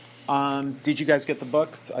Did you guys get the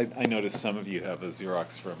books? I noticed some of you have a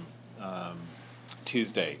Xerox from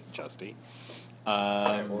Tuesday, Justy.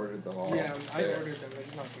 I ordered them all. Yeah, I ordered them.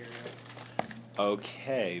 They're not here yet.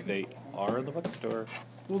 Okay, they are in the bookstore.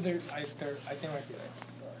 Well, I think might be there.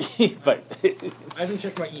 But I haven't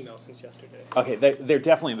checked my email since yesterday. okay, they're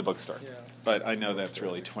definitely in the bookstore. Yeah. But I know that's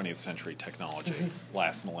really 20th century technology,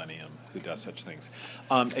 last millennium, who does such things.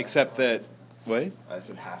 Except that, what? I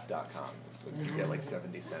said half.com. You get like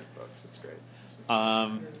 70-cent books. It's great.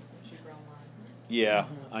 Yeah,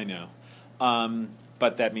 I know.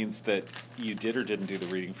 But that means that you did or didn't do the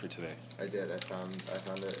reading for today. I did. I found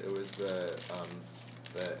it. It was the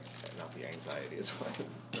not the anxiety as well.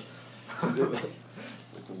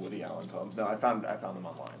 With the Woody Allen poem. No, I found them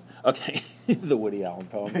online. Okay, the Woody Allen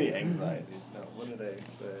poem. The anxiety. No, what are they?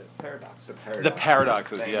 The paradox. The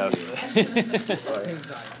paradoxes, yes.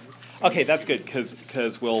 Anxiety. Okay, that's good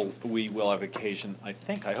because we will have occasion. I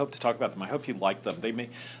hope to talk about them. I hope you like them.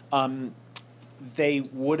 They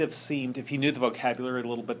would have seemed, if you knew the vocabulary a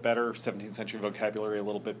little bit better, 17th century vocabulary a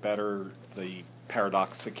little bit better, the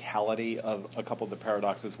paradoxicality of a couple of the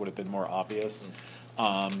paradoxes would have been more obvious.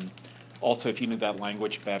 Also, if you knew that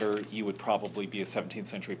language better, you would probably be a 17th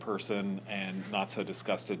century person and not so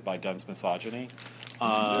disgusted by Donne's misogyny.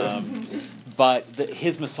 But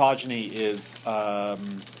his misogyny is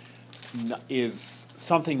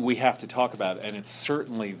something we have to talk about, and it's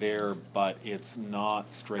certainly there, but it's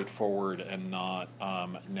not straightforward and not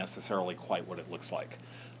necessarily quite what it looks like.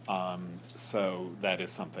 So that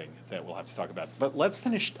is something that we'll have to talk about. But let's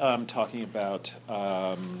finish talking about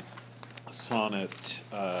Sonnet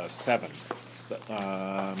 7,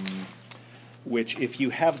 which, if you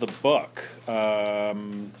have the book,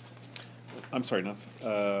 I'm sorry, not...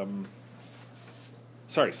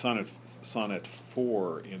 Sorry, Sonnet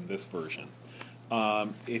 4 in this version.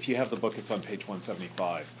 If you have the book, it's on page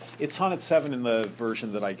 175. It's Sonnet 7 in the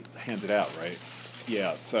version that I handed out, right?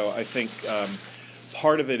 Yeah, so I think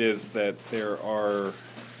part of it is that there are...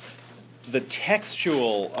 The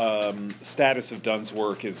textual status of Donne's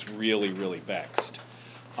work is really, really vexed.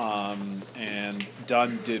 And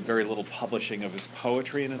Donne did very little publishing of his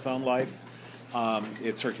poetry in his own life.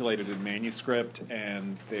 It circulated in manuscript,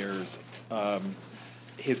 and there's...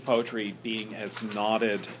 his poetry being as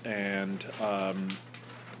knotted and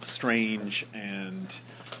strange and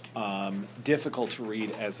difficult to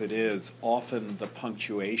read as it is, often the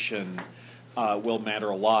punctuation will matter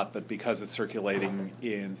a lot, but because it's circulating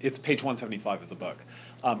in... It's page 175 of the book.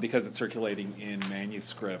 Because it's circulating in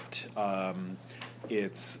manuscript,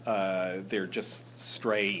 they're just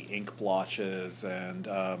stray ink blotches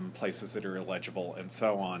and places that are illegible and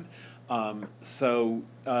so on.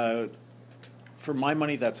 For my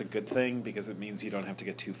money, that's a good thing because it means you don't have to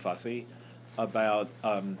get too fussy about,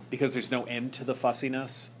 because there's no end to the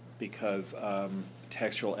fussiness, because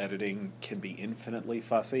textual editing can be infinitely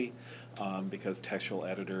fussy, because textual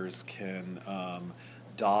editors can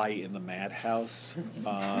die in the madhouse,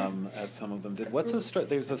 as some of them did. What's a story?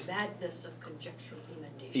 There's a madness of conjectural emendation.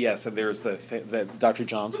 Yes, and there's that Dr.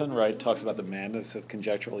 Johnson, right, talks about the madness of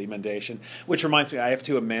conjectural emendation, which reminds me, I have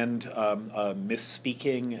to amend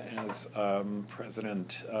misspeaking, as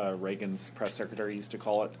President Reagan's press secretary used to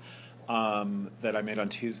call it, that I made on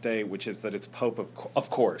Tuesday, which is that it's Pope of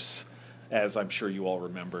course, as I'm sure you all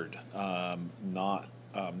remembered, not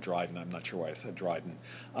Dryden, I'm not sure why I said Dryden,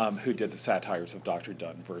 who did the satires of Dr.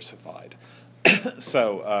 Donne versified.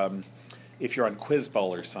 So if you're on Quiz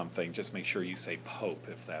Bowl or something, just make sure you say Pope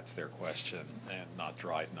if that's their question, and not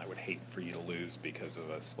Dryden. I would hate for you to lose because of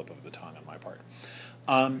a slip of the tongue on my part.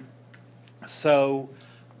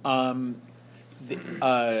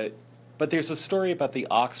 But there's a story about the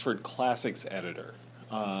Oxford Classics editor.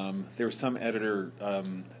 There was some editor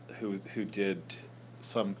who did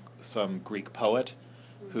some Greek poet,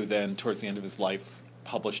 who then, towards the end of his life,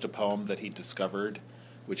 published a poem that he discovered,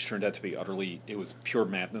 which turned out to be it was pure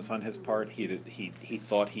madness on his part. He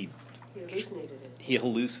thought he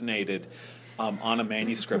hallucinated on a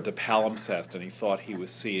manuscript a palimpsest, and he thought he was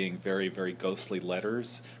seeing very, very ghostly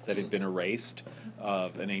letters that had been erased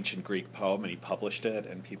of an ancient Greek poem, and he published it,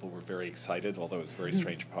 and people were very excited, although it was a very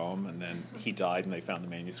strange poem, and then he died, and they found the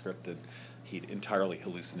manuscript, and he'd entirely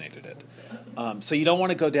hallucinated it. So you don't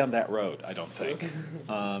want to go down that road, I don't think.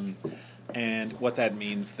 And what that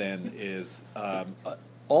means then is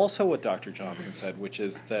also what Dr. Johnson said, which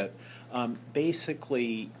is that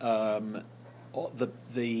basically all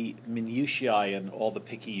the minutiae and all the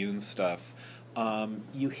picayune stuff,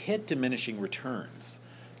 you hit diminishing returns.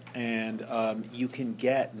 And you can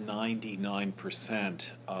get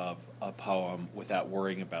 99% of a poem without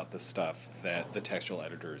worrying about the stuff that the textual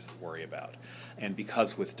editors worry about. And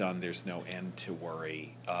because with Donne there's no end to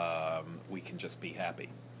worry, we can just be happy.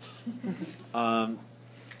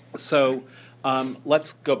 So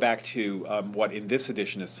let's go back to what in this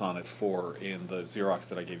edition is Sonnet 4, in the Xerox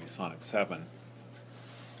that I gave you, Sonnet 7.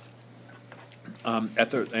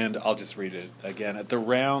 And I'll just read it again. At the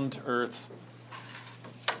round earth's...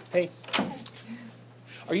 Hey.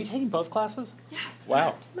 Are you taking both classes? Yeah.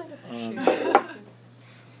 Wow.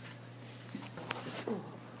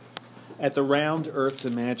 At the round earth's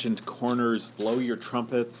imagined corners, blow your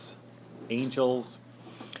trumpets, angels,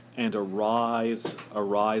 and arise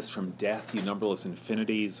from death, you numberless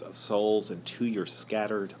infinities of souls, and to your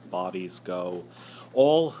scattered bodies go.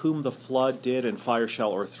 All whom the flood did and fire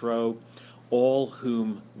shall o'erthrow, all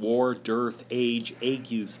whom war, dearth, age,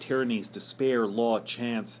 agues, tyrannies, despair, law,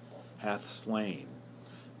 chance hath slain.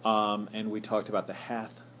 And we talked about the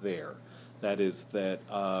hath there. That is that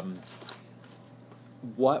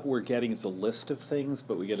what we're getting is a list of things,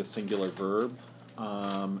 but we get a singular verb.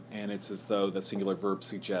 And it's as though the singular verb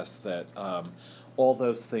suggests that all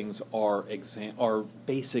those things are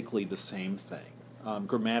basically the same thing.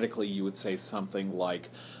 Grammatically, you would say something like,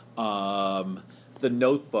 the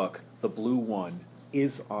notebook, the blue one,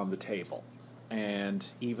 is on the table. And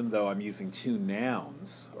even though I'm using two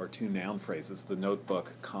nouns, or two noun phrases, the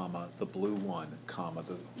notebook, comma, the blue one, comma,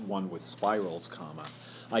 the one with spirals, comma,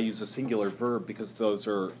 I use a singular verb because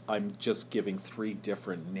I'm just giving three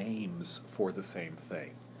different names for the same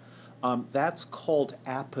thing. That's called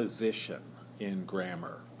apposition in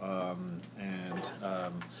grammar.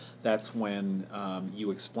 That's when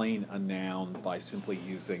you explain a noun by simply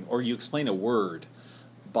using, or you explain a word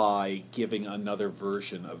by giving another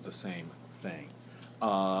version of the same thing.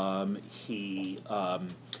 He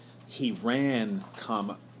ran,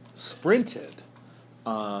 comma, sprinted,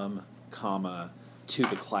 comma, to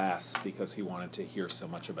the class because he wanted to hear so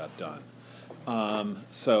much about Donne.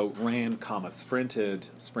 So ran, comma, sprinted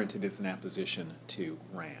is an apposition to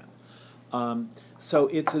ran. So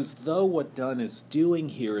it's as though what Donne is doing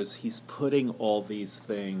here is he's putting all these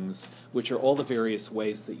things, which are all the various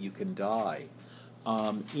ways that you can die,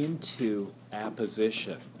 into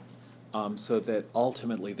apposition, so that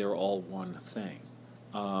ultimately they're all one thing.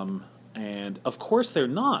 And of course they're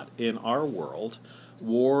not in our world.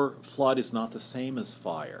 Flood is not the same as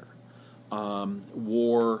fire.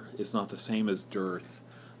 War is not the same as dearth.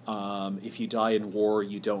 If you die in war,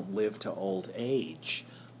 you don't live to old age,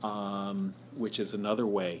 which is another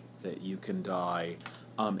way that you can die.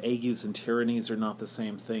 Agues and tyrannies are not the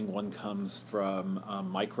same thing. One comes from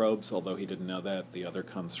microbes, although he didn't know that. The other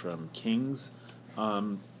comes from kings.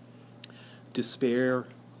 Despair,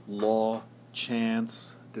 law,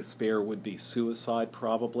 chance. Despair would be suicide,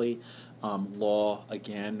 probably. Law,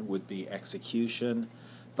 again, would be execution.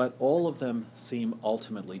 But all of them seem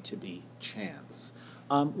ultimately to be chance.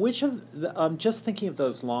 Just thinking of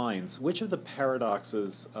those lines, which of the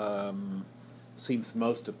paradoxes seems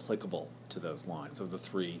most applicable to those lines of the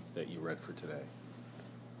three that you read for today?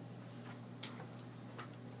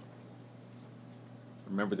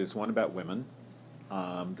 Remember, there's one about women,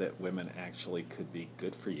 that women actually could be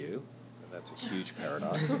good for you. That's a huge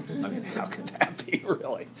paradox. I mean, how could that be,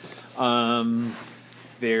 really?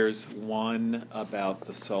 There's one about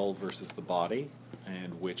the soul versus the body,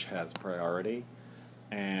 and which has priority.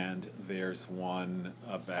 And there's one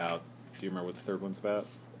about, do you remember what the third one's about?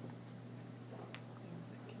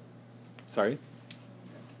 Sorry?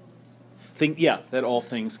 That all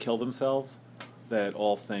things kill themselves, that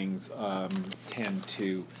all things tend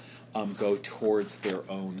to go towards their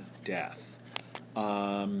own death.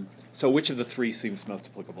 So which of the three seems most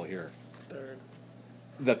applicable here? Third.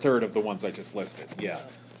 The third of the ones I just listed, yeah.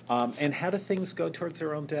 And how do things go towards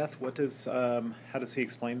their own death? How does he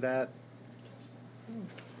explain that?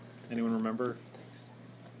 Anyone remember?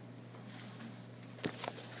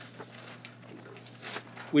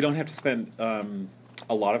 We don't have to spend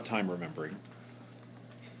a lot of time remembering,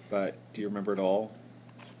 but do you remember it all?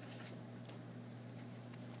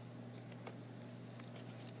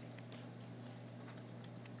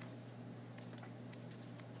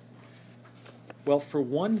 Well, for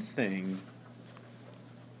one thing,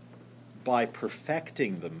 by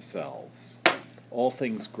perfecting themselves, all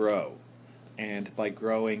things grow. And by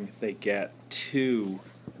growing, they get to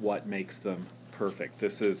what makes them perfect.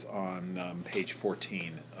 This is on page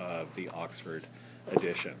 14 of the Oxford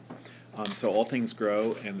edition. So all things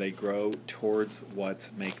grow, and they grow towards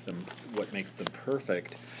what makes them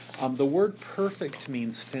perfect. The word perfect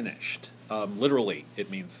means finished. Literally,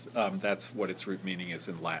 it means, that's what its root meaning is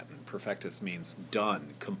in Latin. Perfectus means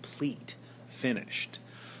done, complete, finished.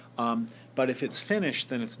 But if it's finished,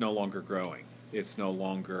 then it's no longer growing. It's no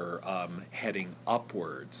longer heading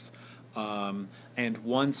upwards. And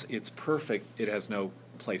once it's perfect, it has no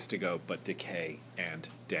place to go but decay and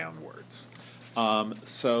downwards.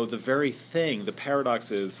 So the very thing, the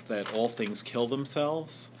paradox is that all things kill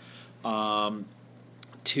themselves.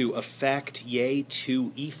 To effect, yea,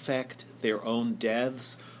 to effect their own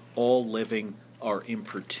deaths, all living are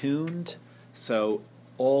importuned. So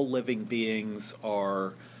all living beings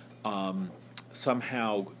are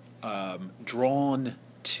somehow drawn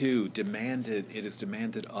to, demanded, it is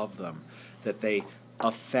demanded of them that they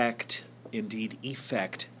affect, indeed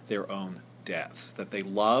effect their own deaths, that they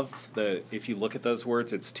love, if you look at those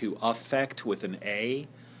words, it's to affect with an A,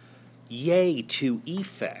 yea, to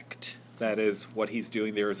effect. That is what he's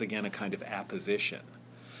doing. There is again a kind of apposition.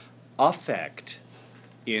 Affect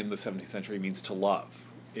in the 17th century means to love.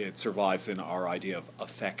 It survives in our idea of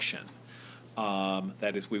affection.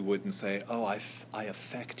 That is, we wouldn't say, oh, I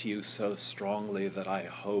affect you so strongly that I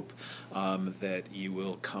hope that you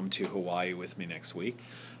will come to Hawaii with me next week,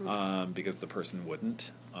 because the person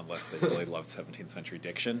wouldn't, unless they really loved 17th century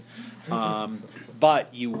diction.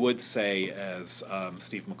 But you would say, as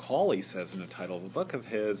Steve Macaulay says in the title of a book of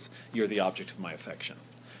his, you're the object of my affection.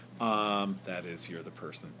 That is, you're the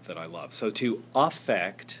person that I love. So to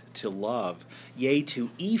affect, to love, yea,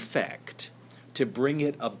 to effect, to bring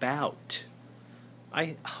it about.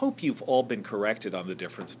 I hope you've all been corrected on the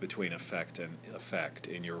difference between effect and effect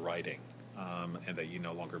in your writing, and that you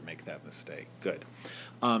no longer make that mistake. Good.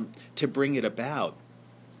 To bring it about,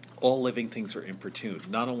 all living things are importuned,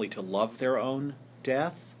 not only to love their own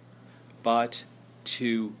death, but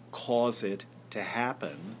to cause it to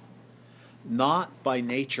happen, not by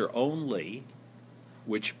nature only,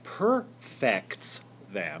 which perfects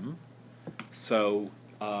them, so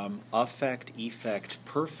affect, effect,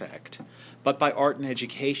 perfect, but by art and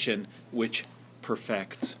education, which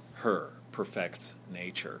perfects her, perfects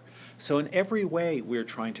nature. So in every way, we're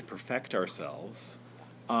trying to perfect ourselves.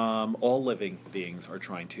 All living beings are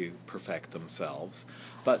trying to perfect themselves.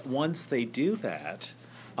 But once they do that,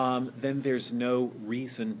 then there's no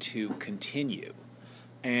reason to continue.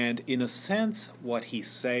 And in a sense, what he's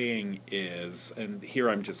saying is, and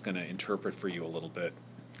here I'm just going to interpret for you a little bit,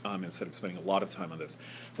 instead of spending a lot of time on this,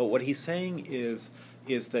 but what he's saying is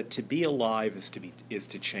that to be alive is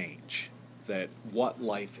to change. That what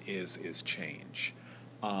life is change.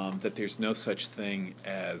 That there's no such thing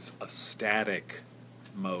as a static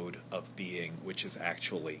mode of being, which is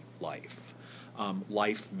actually life.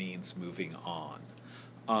 Life means moving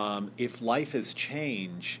on. If life is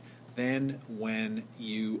change, then when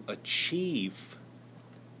you achieve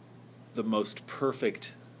the most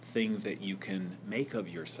perfect thing that you can make of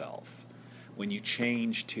yourself, when you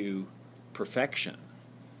change to perfection,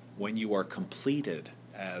 when you are completed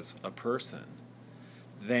as a person,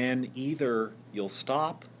 then either you'll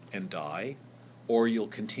stop and die, or you'll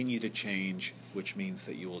continue to change, which means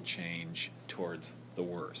that you will change towards the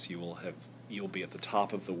worse. You'll be at the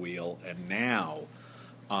top of the wheel, and now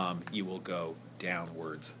you will go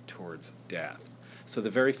downwards towards death. So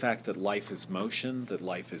the very fact that life is motion, that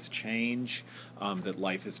life is change, that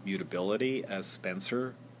life is mutability, as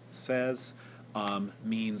Spencer says,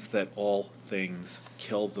 means that all things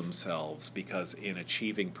kill themselves, because in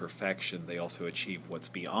achieving perfection, they also achieve what's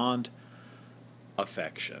beyond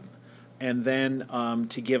affection. And then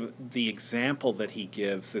to give the example that he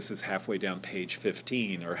gives, this is halfway down page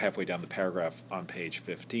 15, or halfway down the paragraph on page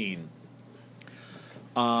 15.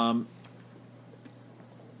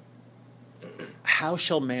 How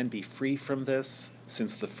shall man be free from this,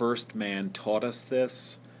 since the first man taught us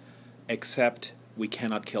this, except we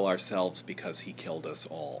cannot kill ourselves because he killed us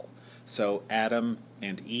all? So Adam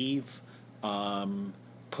and Eve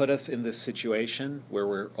put us in this situation where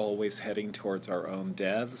we're always heading towards our own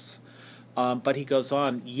deaths. But he goes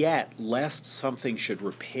on, yet, lest something should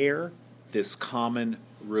repair this common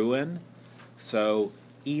ruin. So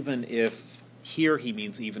even if, here he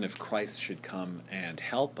means even if Christ should come and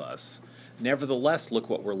help us, nevertheless, look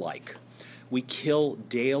what we're like. We kill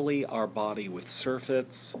daily our body with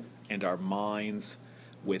surfeits and our minds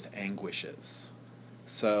with anguishes.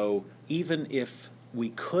 So even if we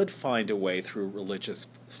could find a way through religious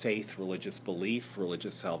faith, religious belief,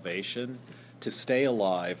 religious salvation to stay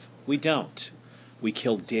alive, we don't. We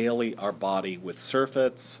kill daily our body with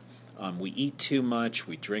surfeits. We eat too much,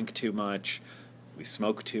 we drink too much, we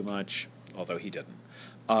smoke too much, although he didn't.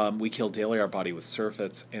 We kill daily our body with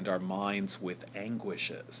surfeits and our minds with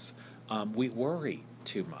anguishes. We worry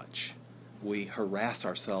too much. We harass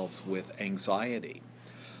ourselves with anxiety.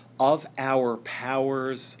 Of our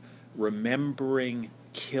powers, remembering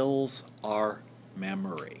kills our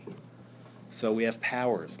memory. So we have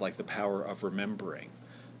powers, like the power of remembering.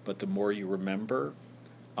 But the more you remember,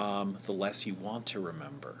 the less you want to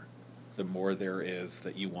remember. The more there is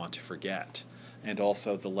that you want to forget. And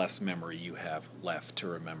also the less memory you have left to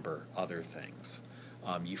remember other things.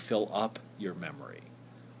 You fill up your memory.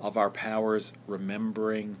 Of our powers,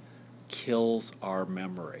 remembering kills our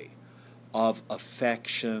memory. Of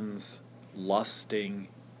affections, lusting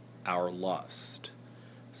our lust.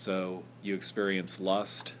 So you experience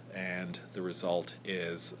lust, and the result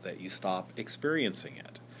is that you stop experiencing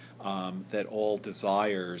it. That all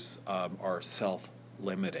desires are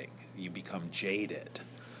self-limiting. You become jaded.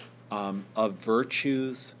 Of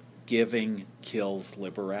virtues, giving kills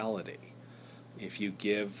liberality. If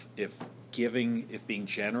being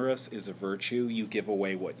generous is a virtue, you give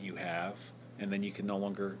away what you have, and then you can no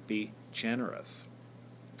longer be generous.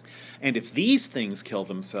 And if these things kill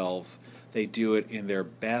themselves, they do it in their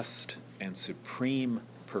best and supreme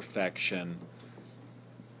perfection.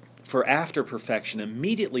 For after perfection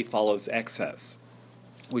immediately follows excess,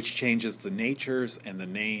 which changes the natures and the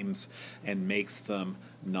names and makes them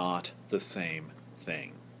not the same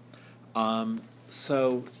thing.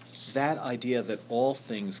 So that idea that all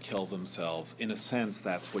things kill themselves, in a sense,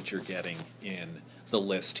 that's what you're getting in the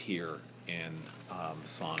list here in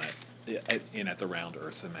Sonnet, in At the Round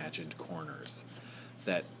Earth's Imagined Corners,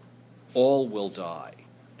 that all will die,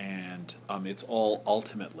 and it's all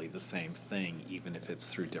ultimately the same thing, even if it's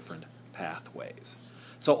through different pathways.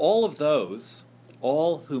 So all of those,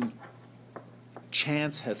 all whom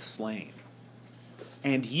chance hath slain,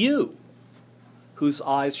 and you, whose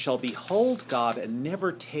eyes shall behold God and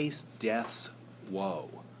never taste death's woe.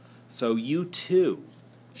 So you too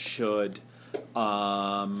should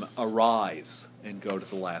arise and go to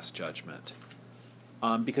the last judgment.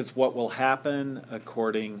 Because what will happen,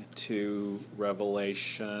 according to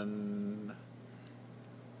Revelation...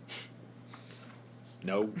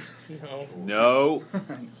 No. No.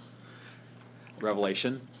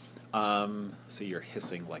 Revelation. So you're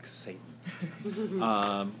hissing like Satan.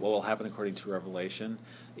 What will happen according to Revelation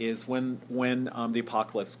is when the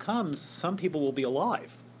apocalypse comes, some people will be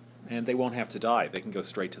alive, and they won't have to die. They can go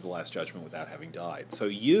straight to the last judgment without having died. So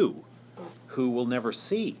you, who will never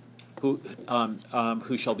see, who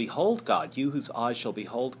shall behold God, you whose eyes shall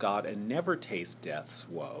behold God and never taste death's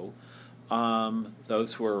woe,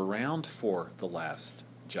 those who are around for the last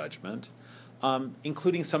judgment,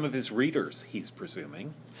 including some of his readers, he's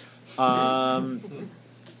presuming,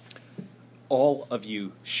 all of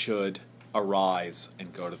you should arise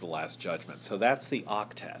and go to the last judgment. So that's the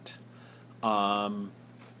octet. And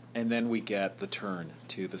then we get the turn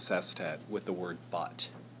to the sestet with the word but.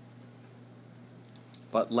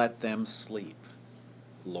 But let them sleep,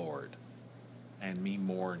 Lord, and me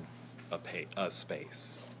mourn a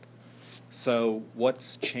space. So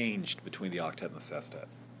what's changed between the octet and the sestet?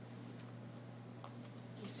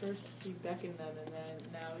 First he beckoned them, and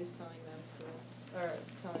then now he's telling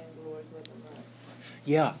the Lord to let them rest.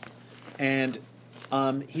 Yeah, and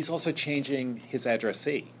he's also changing his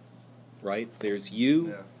addressee, right? There's you,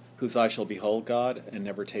 Yeah. whose eyes shall behold God and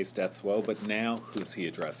never taste death's woe, but now who's he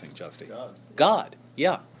addressing, Justy? God. God,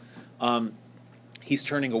 yeah. He's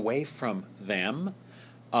turning away from them.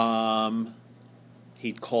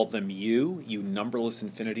 He called them you numberless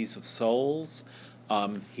infinities of souls.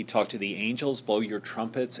 He talked to the angels, blow your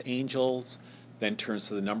trumpets, angels, then turns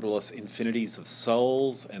to the numberless infinities of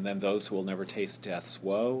souls, and then those who will never taste death's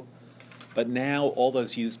woe. But now all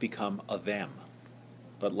those yous become a them.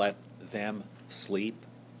 But let them sleep,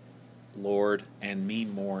 Lord, and me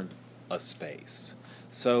mourn a space.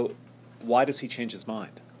 So why does he change his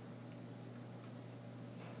mind?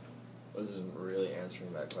 This isn't really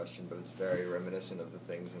answering that question, but it's very reminiscent of the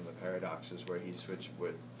things in the paradoxes where he switched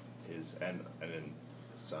with his, and in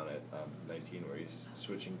Sonnet 19, where he's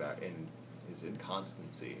switching back in his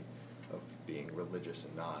inconstancy of being religious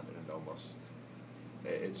and not, and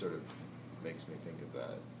it sort of makes me think of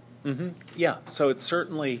that. Mm-hmm. Yeah, so it's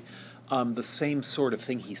certainly the same sort of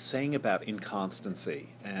thing he's saying about inconstancy,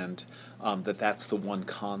 and that's the one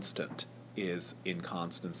constant is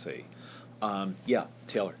inconstancy. Yeah,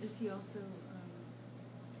 Taylor. Is he also,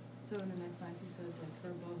 so in the next lines he says, like, for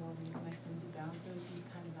above all these my sins abound, so is he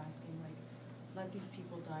kind of asking, like, let these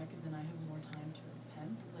people die because then I have more time to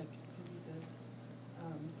repent? Like, because he says,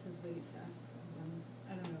 'tis late to ask them,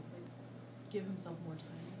 I don't know, like, give himself more time.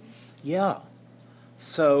 Yeah.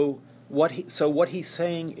 So what he's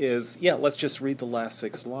saying is, yeah, let's just read the last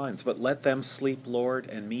 6 lines. But let them sleep, Lord,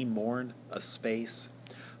 and me mourn a space.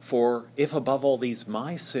 For if above all these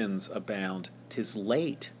my sins abound, 'tis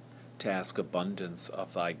late to ask abundance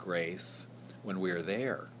of thy grace when we are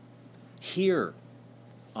there. Here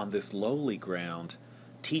on this lowly ground,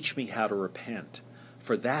 teach me how to repent,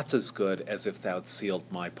 for that's as good as if thou'd sealed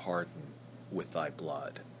my pardon with thy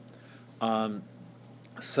blood.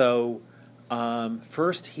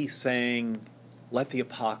 First he's saying, let the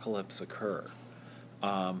apocalypse occur.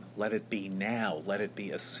 Let it be now. Let it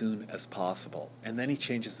be as soon as possible. And then he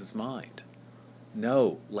changes his mind.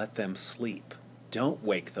 No, let them sleep. Don't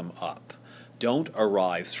wake them up. Don't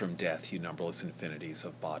arise from death, you numberless infinities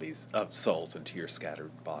of bodies, of souls into your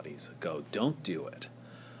scattered bodies. Go. Don't do it.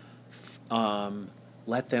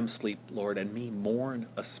 Let them sleep, Lord, and me mourn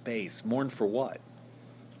a space. Mourn for what?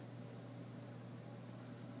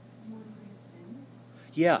 Mourn for his sins?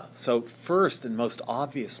 Yeah, so first and most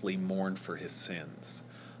obviously mourn for his sins.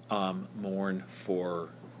 Mourn for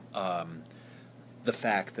the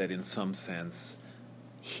fact that in some sense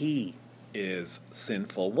he is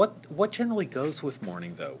sinful. What generally goes with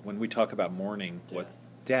mourning, though, when we talk about mourning? What?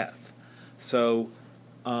 Death. So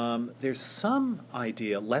there's some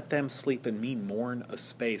idea, let them sleep and me mourn a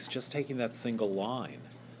space, just taking that single line.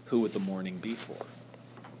 Who would the mourning be for?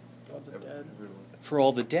 All the dead. For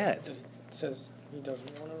all the dead. It says he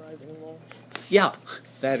doesn't want to rise anymore. Yeah,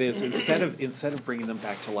 that is, instead of bringing them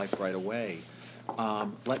back to life right away,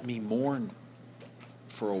 let me mourn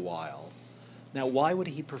for a while. Now, why would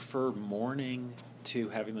he prefer mourning to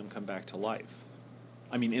having them come back to life?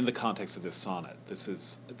 I mean, in the context of this sonnet, this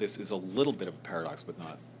is a little bit of a paradox, but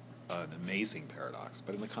not an amazing paradox.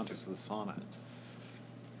 But in the context of the sonnet,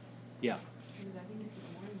 yeah. Because I think if he's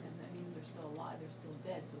mourning them, that means they're still alive, they're still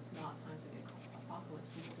dead, so it's not time for the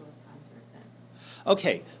apocalypse, he still has time to repent.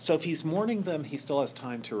 Okay, so if he's mourning them, he still has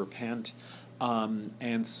time to repent,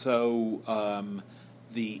 and so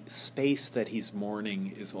the space that he's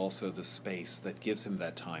mourning is also the space that gives him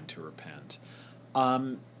that time to repent.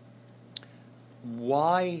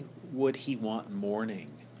 Why would he want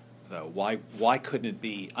mourning, though? Why couldn't it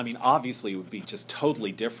be? I mean, obviously it would be just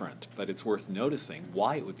totally different, but it's worth noticing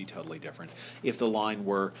why it would be totally different if the line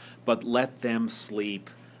were, but let them sleep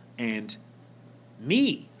and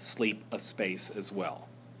me sleep a space as well.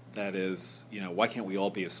 That is, why can't we all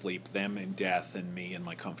be asleep, them in death and me in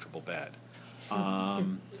my comfortable bed?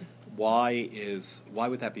 Why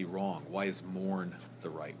would that be wrong? Why is mourn the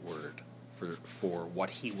right word for what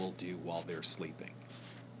he will do while they're sleeping?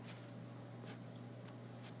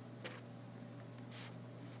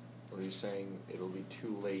 Well, he's saying it'll be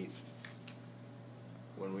too late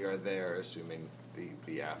when we are there, assuming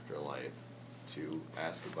the afterlife, to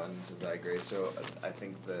ask abundance of thy grace. So I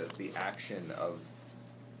think the action of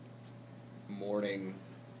mourning,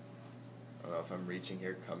 I don't know if I'm reaching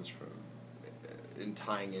here, comes from, in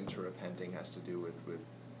tying into repenting, has to do with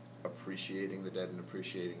appreciating the dead and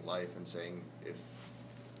appreciating life, and saying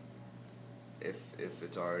if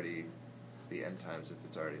it's already the end times, if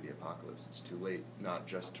it's already the apocalypse, it's too late, not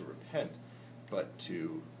just to repent, but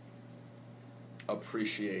to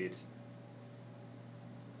appreciate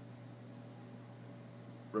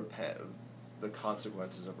the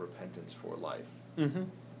consequences of repentance for life. Mm-hmm.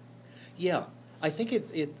 Yeah, I think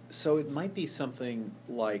it might be something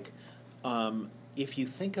like, if you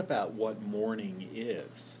think about what mourning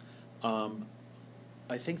is,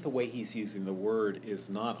 I think the way he's using the word is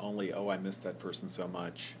not only, oh, I miss that person so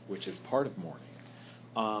much, which is part of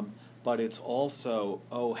mourning, but it's also,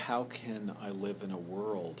 oh, how can I live in a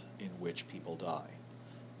world in which people die?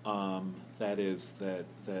 That is,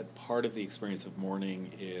 that part of the experience of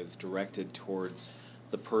mourning is directed towards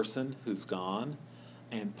the person who's gone,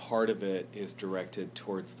 and part of it is directed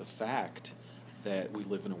towards the fact that we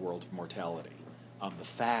live in a world of mortality, the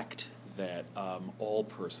fact that all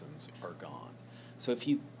persons are gone. So if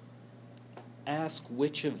you ask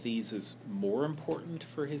which of these is more important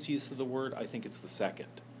for his use of the word, I think it's the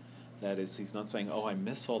second. That is, he's not saying, oh, I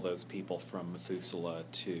miss all those people from Methuselah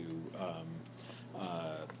to,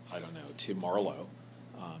 to Marlowe,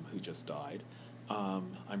 who just died.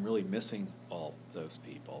 I'm really missing all those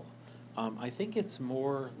people. I think it's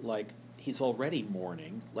more like he's already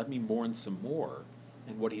mourning, let me mourn some more.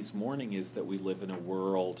 And what he's mourning is that we live in a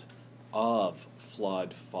world of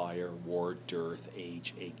flood, fire, war, dearth,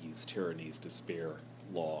 age, agues, tyrannies, despair,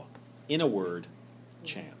 law. In a word,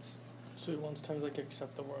 chance. So he wants time to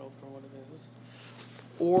accept the world for what it is.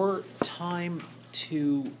 Or time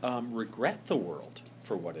to regret the world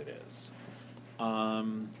for what it is.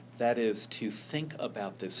 That is, to think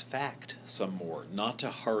about this fact some more, not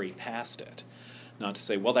to hurry past it. Not to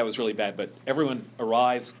say, well, that was really bad, but everyone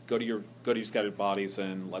arise, go to your scattered bodies,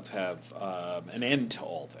 and let's have an end to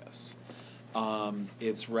all this.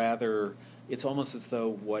 It's almost as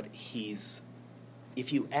though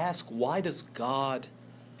if you ask, why does God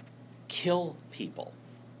kill people?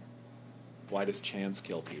 Why does chance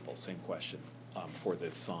kill people? Same question for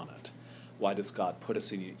this sonnet. Why does God put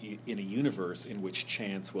us in a universe in which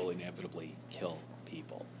chance will inevitably kill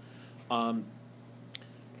people?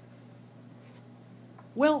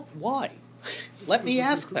 Well, why? Let me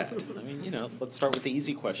ask that. I mean, let's start with the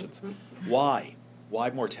easy questions. Why? Why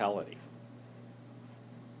mortality?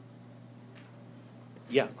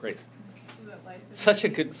 Yeah, Grace. Such a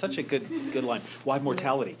good line. Why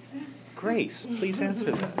mortality? Grace, please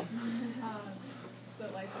answer that. So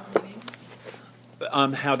that life has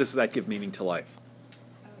meaning. How does that give meaning to life?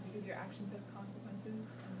 Because your actions have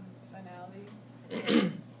consequences and finality.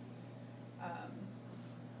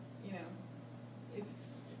 If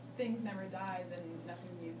things never die, then nothing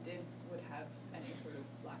you did would have any sort of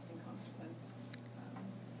lasting consequence.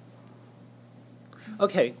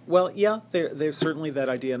 Okay, well, yeah, there's certainly that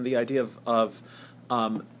idea, and the idea of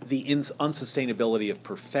the unsustainability of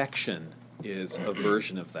perfection is a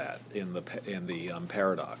version of that in the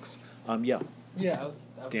paradox. Yeah. Yeah, I was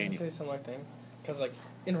Daniel. going to say a similar thing. Because,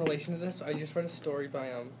 in relation to this, I just read a story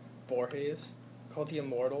by Borges called The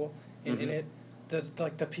Immortal. And in it,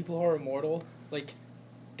 the people who are immortal,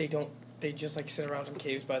 they just, sit around in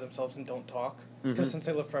caves by themselves and don't talk. Because since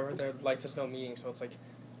they live forever, their life has no meaning, so it's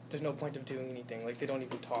there's no point of doing anything. They don't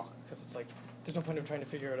even talk, because it's there's no point of trying to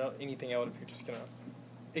figure anything out if you're just going to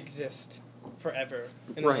exist forever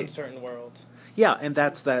in an uncertain world. Yeah, and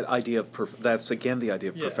that's that idea of that's again the idea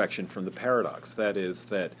of Yeah. perfection from the paradox. That is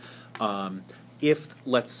that if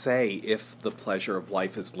the pleasure of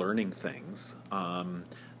life is learning things,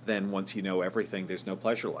 then once you know everything, there's no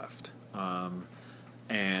pleasure left.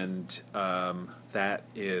 That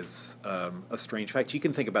is a strange fact. You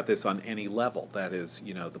can think about this on any level. That is,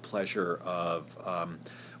 the pleasure of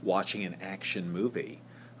watching an action movie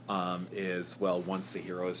is, once the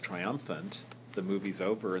hero is triumphant, the movie's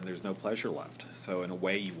over and there's no pleasure left. So in a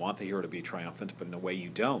way, you want the hero to be triumphant, but in a way you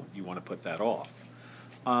don't. You want to put that off.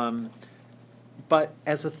 But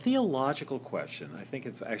as a theological question, I think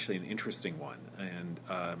it's actually an interesting one, and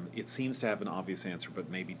it seems to have an obvious answer, but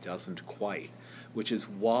maybe doesn't quite, which is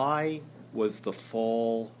why was the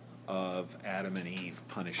fall of Adam and Eve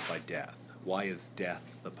punished by death? Why is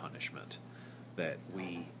death the punishment that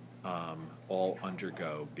we all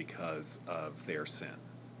undergo because of their sin?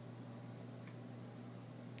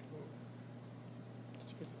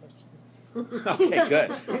 That's a good question. Okay,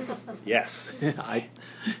 good. Yes.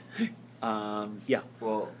 Yeah.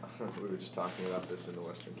 Well, we were just talking about this in the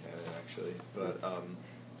Western canon, actually, but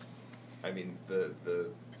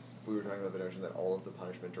we were talking about the notion that all of the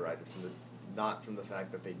punishment derived from not from the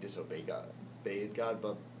fact that they disobeyed God,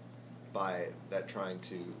 but by that trying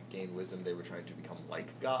to gain wisdom, they were trying to become like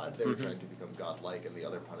God. They were trying to become God-like, and the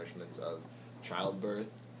other punishments of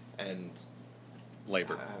childbirth and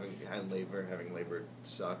Labor. having labor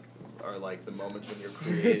suck are the moments when you're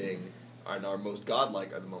creating. And our most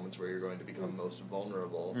godlike are the moments where you're going to become most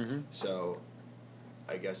vulnerable. So,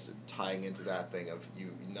 I guess tying into that thing of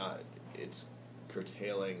it's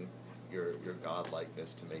curtailing your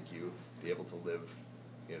godlikeness to make you be able to live,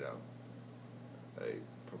 a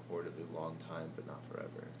purportedly long time, but not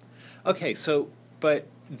forever. Okay, so, but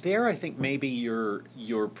there I think maybe you're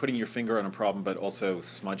putting your finger on a problem, but also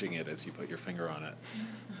smudging it as you put your finger on it,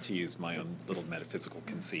 to use my own little metaphysical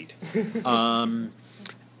conceit.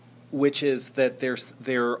 Which is that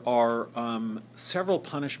there are several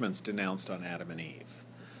punishments denounced on Adam and Eve.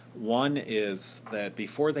 One is that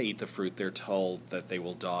before they eat the fruit, they're told that they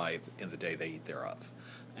will die in the day they eat thereof.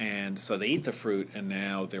 And so they eat the fruit, and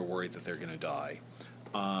now they're worried that they're going to die.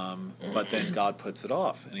 But then God puts it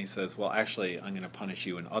off, and he says, well, actually, I'm going to punish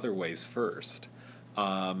you in other ways first.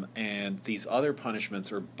 And these other punishments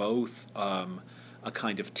are both a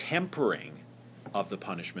kind of tempering of the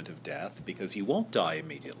punishment of death, because you won't die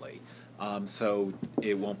immediately. So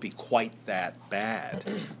it won't be quite that bad.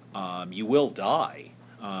 You will die,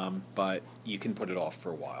 but you can put it off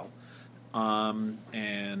for a while.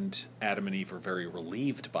 And Adam and Eve are very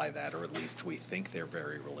relieved by that, or at least we think they're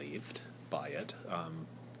very relieved by it,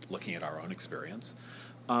 looking at our own experience.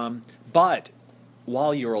 But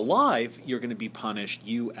while you're alive, you're going to be punished,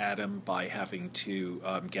 you, Adam, by having to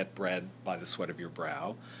get bread by the sweat of your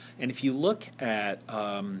brow. And if you look at,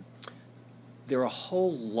 there are a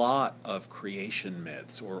whole lot of creation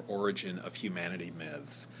myths or origin of humanity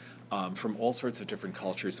myths from all sorts of different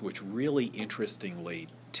cultures, which really interestingly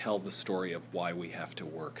tell the story of why we have to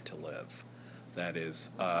work to live. That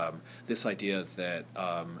is, this idea that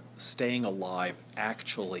staying alive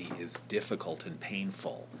actually is difficult and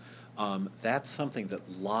painful. That's something that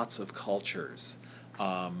lots of cultures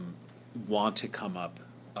want to come up,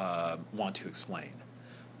 want to explain.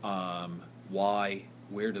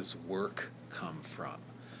 Where does work come from?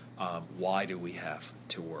 Why do we have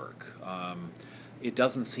to work? It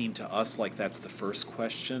doesn't seem to us like that's the first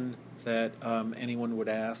question that anyone would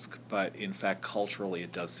ask, but in fact, culturally,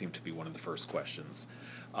 it does seem to be one of the first questions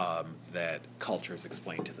that cultures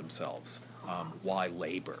explain to themselves. Why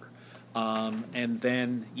labor? And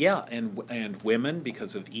then, and women,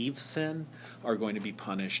 because of Eve's sin, are going to be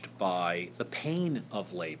punished by the pain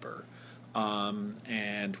of labor,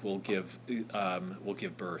 and will give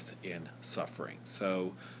birth in suffering.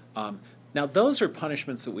 So, now those are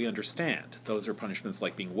punishments that we understand. Those are punishments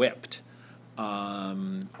like being whipped,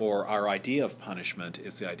 or our idea of punishment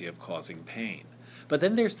is the idea of causing pain. But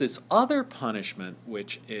then there's this other punishment,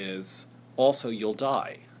 which is also you'll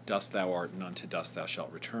die. Dust thou art, and unto dust thou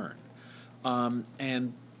shalt return.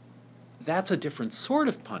 And that's a different sort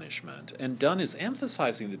of punishment. And Donne is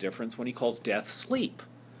emphasizing the difference when he calls death sleep.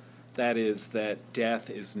 That is, that death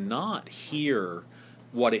is not here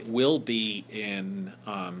what it will be in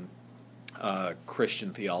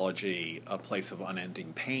Christian theology, a place of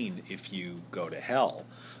unending pain if you go to hell.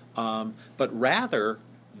 But rather,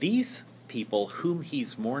 these people whom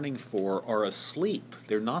he's mourning for are asleep.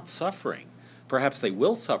 They're not suffering. Perhaps they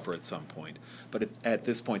will suffer at some point, but at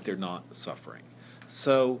this point they're not suffering.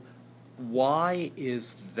 So why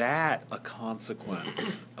is that a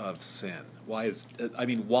consequence of sin? Why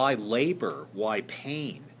labor? Why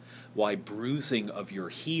pain? Why bruising of your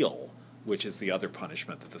heel, which is the other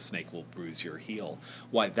punishment, that the snake will bruise your heel?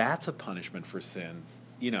 Why that's a punishment for sin?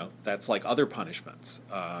 That's like other punishments.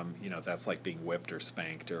 That's like being whipped or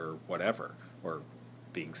spanked or whatever, or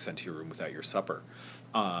being sent to your room without your supper.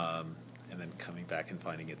 And then coming back and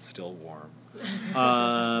finding it's still warm.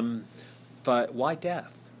 But why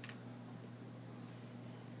death?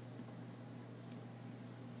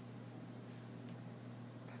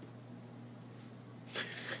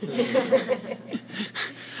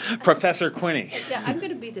 Professor Quinney. Yeah, I'm going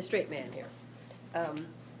to be the straight man here,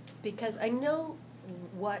 because I know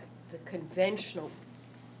what the conventional.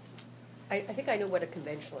 I think I know what a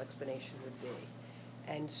conventional explanation would be,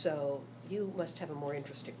 and so you must have a more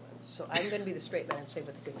interesting one. So I'm going to be the straight man and say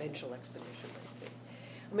what the conventional explanation might be.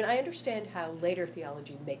 I mean, I understand how later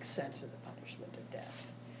theology makes sense of the punishment of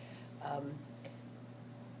death,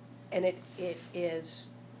 and it is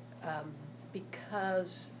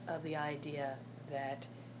because of the idea that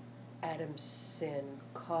Adam's sin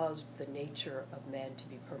caused the nature of man to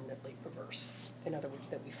be permanently perverse. In other words,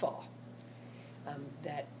 that we fall.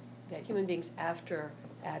 That human beings after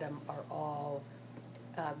Adam are all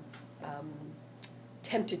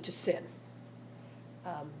tempted to sin.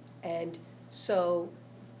 And so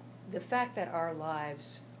the fact that our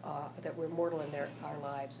lives, that we're mortal in our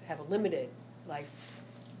lives, have a limited life,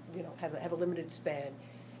 have a limited span,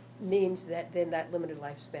 means that then that limited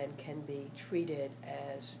lifespan can be treated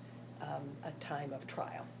as a time of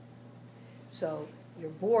trial. So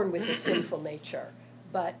you're born with a sinful nature,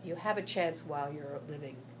 but you have a chance while you're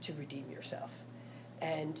living to redeem yourself.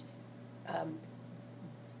 And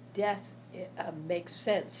death makes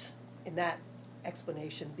sense in that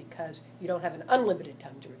explanation because you don't have an unlimited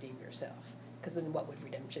time to redeem yourself. Because then what would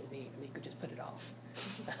redemption mean? I mean, you could just put it off,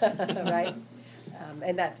 right?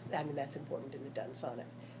 And that's important in the Donne sonnet.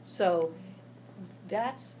 So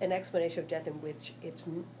that's an explanation of death in which it's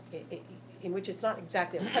not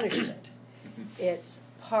exactly a punishment. It's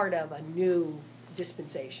part of a new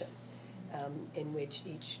dispensation in which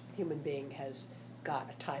each human being has got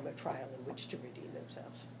a time of trial in which to redeem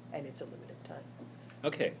themselves, and it's a limited time.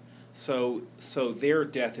 Okay, so their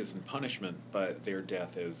death isn't punishment, but their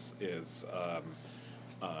death is it's a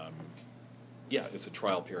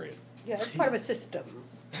trial period. Yeah, it's part of a system.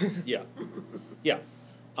 Yeah.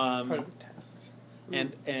 Part of the test.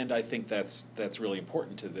 And I think that's really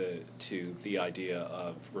important to the idea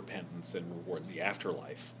of repentance and reward in the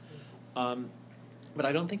afterlife. But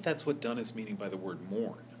I don't think that's what Donne is meaning by the word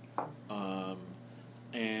mourn.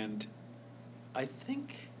 And I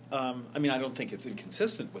think, I don't think it's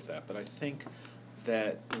inconsistent with that, but I think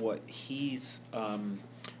that what he's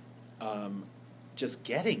just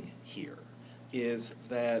getting here is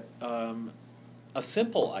that a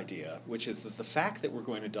simple idea, which is that the fact that we're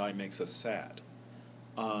going to die makes us sad.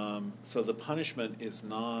 So the punishment is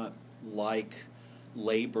not like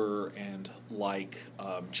labor and like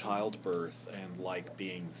childbirth and like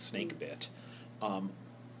being snake bit,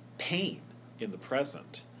 pain in the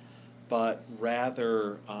present, but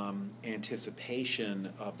rather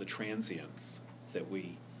anticipation of the transience that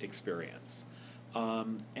we experience.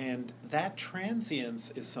 And that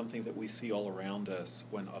transience is something that we see all around us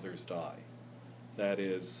when others die. That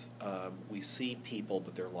is, we see people,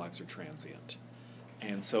 but their lives are transient.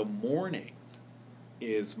 And so mourning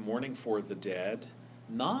is mourning for the dead,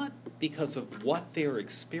 not because of what they're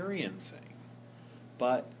experiencing,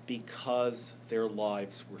 but because their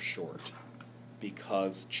lives were short,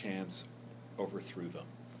 because chance overthrew them,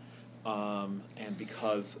 and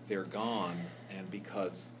because they're gone, and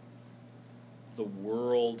because the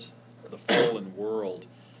world, the fallen world,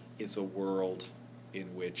 is a world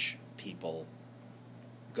in which people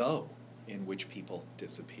go, in which people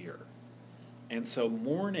disappear. And so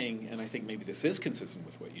mourning, and I think maybe this is consistent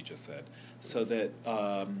with what you just said, so that,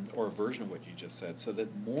 or a version of what you just said, so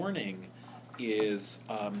that mourning is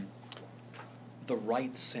the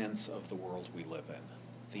right sense of the world we live in,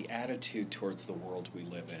 the attitude towards the world we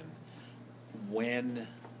live in, when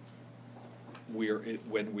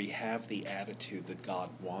we have the attitude that God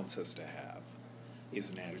wants us to have, is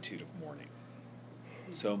an attitude of mourning.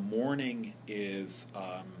 So mourning is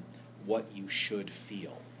what you should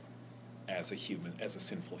feel as a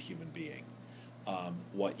sinful human being.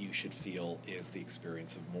 What you should feel is the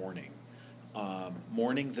experience of mourning.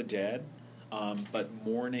 Mourning the dead, but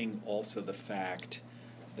mourning also the fact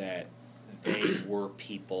that they were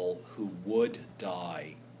people who would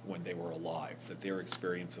die when they were alive, that their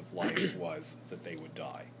experience of life was that they would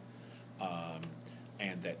die.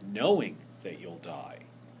 And that knowing that you'll die,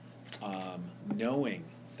 knowing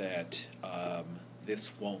that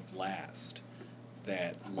this won't last,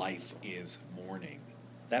 that life is mourning.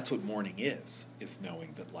 That's what mourning is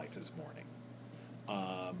knowing that life is mourning.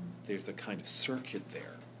 There's a kind of circuit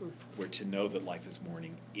there where to know that life is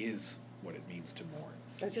mourning is what it means to mourn.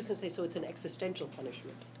 I was just going to say, so it's an existential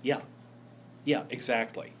punishment. Yeah,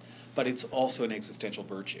 exactly. But it's also an existential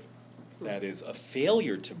virtue. That is, a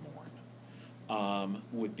failure to mourn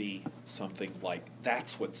would be something like,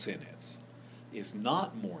 that's what sin is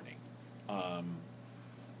not mourning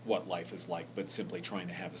what life is like, but simply trying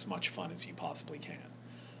to have as much fun as you possibly can.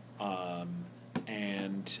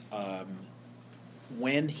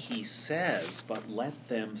 When he says, but let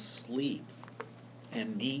them sleep,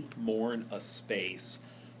 and me mourn a space,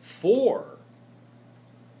 for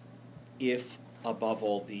if above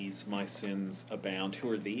all these my sins abound. Who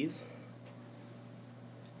are these?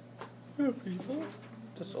 The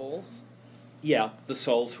souls? Yeah, the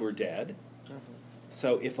souls who are dead.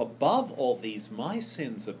 So if above all these my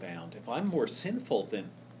sins abound, if I'm more sinful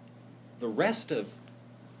than the rest of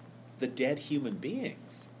the dead human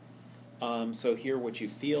beings, so here what you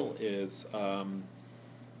feel is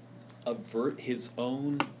his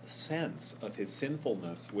own sense of his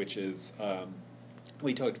sinfulness, which is,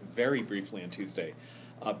 we talked very briefly on Tuesday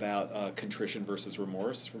about contrition versus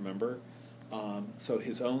remorse, remember? So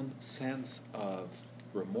his own sense of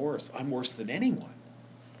remorse, I'm worse than anyone.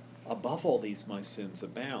 Above all these my sins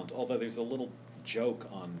abound, although there's a little joke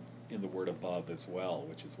in the word above as well,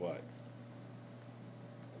 which is what?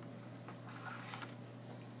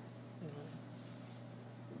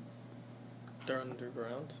 They're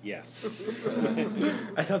underground? Yes.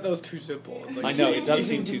 I thought that was too simple. It's like, I know, it does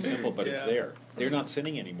seem too simple, but it's Yeah. there. They're not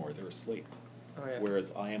sinning anymore, they're asleep. Oh, yeah.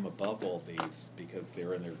 Whereas I am above all these because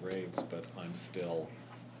they're in their graves, but I'm still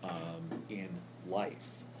in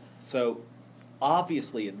life. So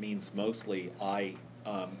obviously it means mostly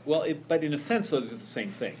but in a sense those are the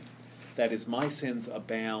same thing. That is, my sins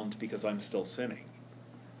abound because I'm still sinning,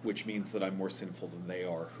 which means that I'm more sinful than they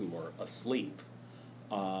are who are asleep.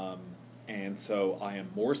 And so I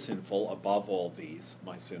am more sinful above all these,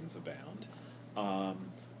 my sins abound.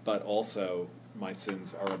 But also my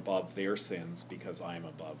sins are above their sins because I am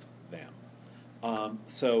above them.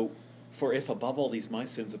 So, for if above all these my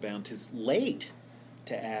sins abound, 'tis late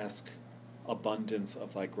to ask abundance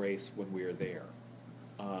of thy grace when we are there,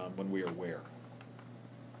 when we are where?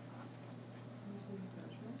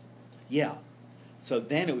 Yeah. So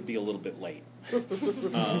then it would be a little bit late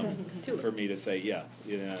for me to say, yeah,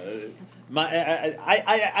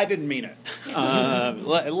 I didn't mean it.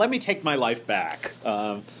 Let me take my life back.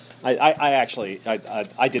 I actually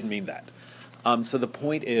didn't mean that. So the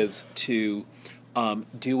point is to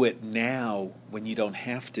do it now when you don't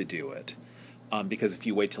have to do it, because if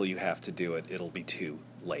you wait till you have to do it, it'll be too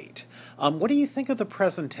late. What do you think of the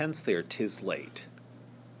present tense there, 'tis late?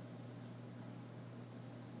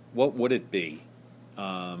 What would it be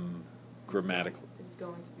grammatically? It's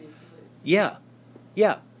going to be too late.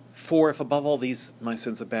 Yeah. For if above all these my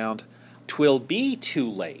sins abound, 'twill be too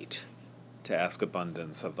late to ask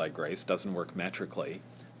abundance of thy grace. Doesn't work metrically.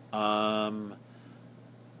 But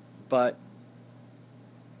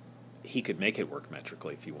he could make it work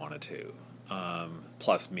metrically if he wanted to.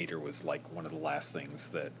 Plus meter was like one of the last things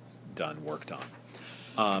that Donne worked on.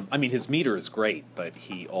 I mean, his meter is great, but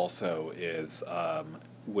he also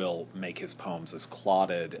will make his poems as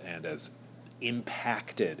clotted and as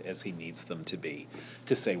impacted as he needs them to be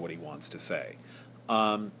to say what he wants to say.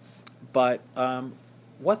 But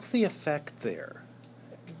what's the effect there?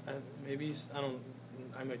 Maybe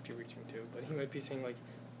I might be reaching too, but he might be saying like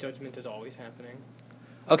judgment is always happening.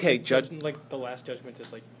 Okay, like the last judgment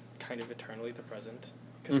is like kind of eternally the present,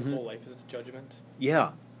 because the whole life is judgment.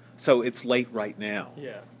 Yeah, so it's late right now.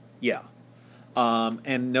 Yeah. Yeah.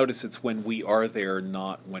 And notice it's when we are there,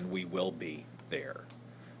 not when we will be there.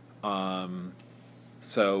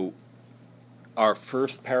 So our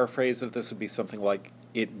first paraphrase of this would be something like,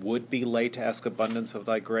 it would be late to ask abundance of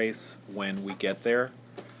thy grace when we get there.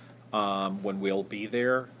 When we'll be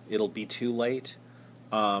there, it'll be too late.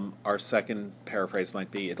 Our second paraphrase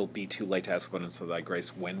might be, it'll be too late to ask abundance of thy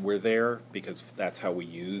grace when we're there, because that's how we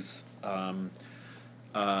use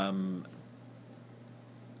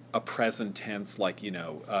a present tense, like,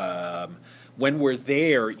 when we're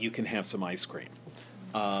there, you can have some ice cream.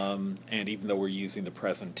 And even though we're using the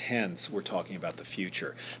present tense, we're talking about the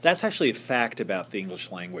future. That's actually a fact about the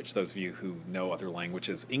English language. Those of you who know other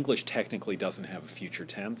languages, English technically doesn't have a future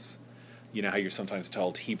tense. You know how you're sometimes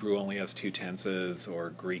told Hebrew only has two tenses, or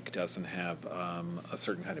Greek doesn't have a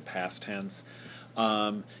certain kind of past tense.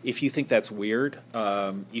 If you think that's weird,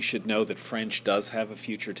 you should know that French does have a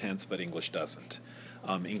future tense, but English doesn't.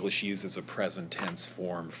 English uses a present tense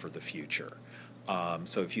form for the future.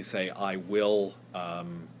 So if you say, I will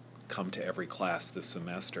come to every class this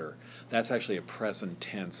semester, that's actually a present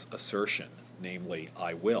tense assertion, namely,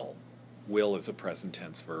 I will. Will is a present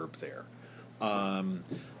tense verb there.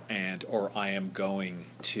 Or I am going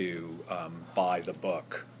to buy the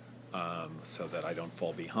book so that I don't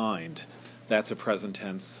fall behind. That's a present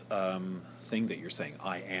tense thing that you're saying,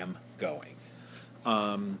 I am going.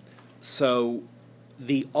 So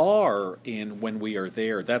the R in when we are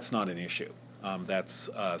there, that's not an issue. That's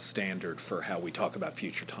standard for how we talk about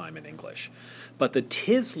future time in English. But the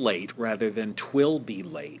 'tis late rather than 'twill be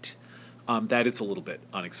late, that is a little bit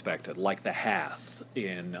unexpected, like the hath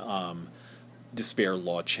in Despair,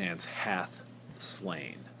 Law, Chance, hath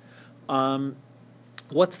slain.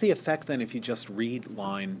 What's the effect then if you just read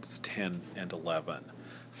lines 10 and 11?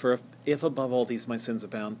 For if above all these my sins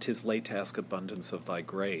abound, 'tis late to ask abundance of thy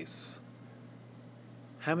grace.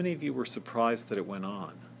 How many of you were surprised that it went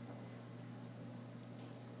on?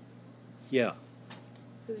 Yeah.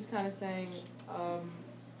 This is kind of saying, oh,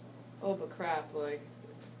 but crap, like,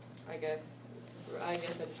 I guess I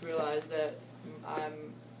just realized that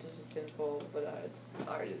I'm just as sinful, but it's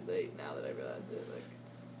already late now that I realize it. Like,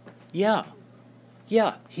 Yeah.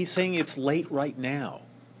 Yeah, he's saying it's late right now.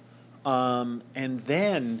 And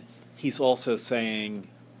then he's also saying,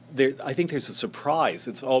 I think there's a surprise.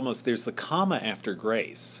 It's almost, there's the comma after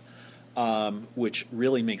grace, which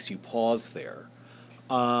really makes you pause there.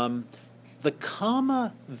 The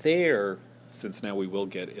comma there, since now we will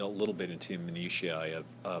get a little bit into minutiae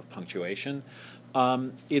of punctuation,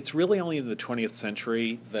 it's really only in the 20th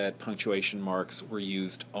century that punctuation marks were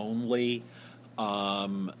used only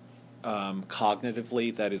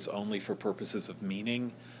cognitively, that is only for purposes of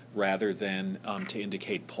meaning, rather than to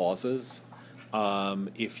indicate pauses.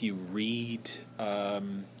 If you read,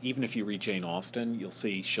 even if you read Jane Austen, you'll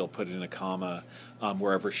see she'll put in a comma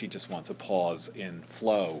wherever she just wants a pause in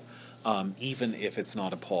flow, even if it's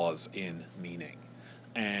not a pause in meaning.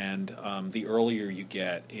 And the earlier you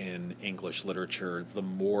get in English literature, the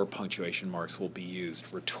more punctuation marks will be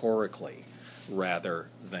used rhetorically rather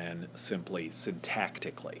than simply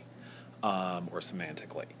syntactically or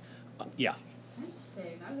semantically. Yeah. I'm just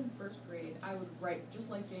saying, I was in first grade, I would write just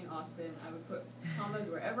like Jane Austen. I would put commas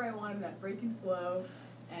wherever I wanted, that break and flow,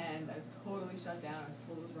 and I was totally shut down. I was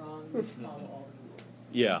told it was wrong. You should follow all the rules.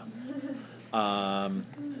 Yeah.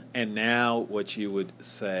 And now what you would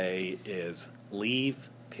say is leave,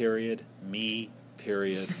 period, me,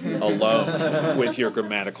 period, alone with your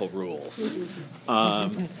grammatical rules.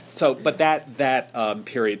 But that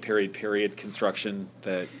period construction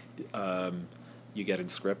that you get in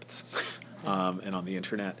scripts and on the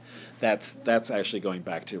internet, that's actually going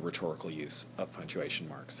back to rhetorical use of punctuation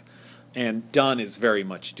marks. And Donne is very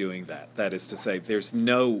much doing that. That is to say, there's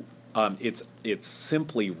no, it's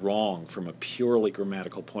simply wrong from a purely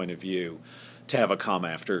grammatical point of view to have a comma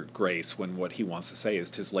after grace when what he wants to say is,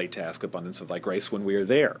 'tis late to ask abundance of thy grace when we are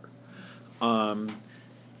there.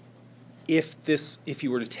 If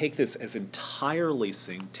you were to take this as entirely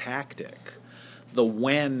syntactic, the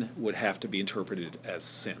when would have to be interpreted as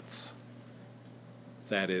since.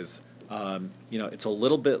 That is, it's a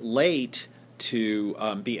little bit late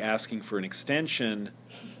to be asking for an extension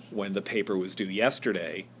when the paper was due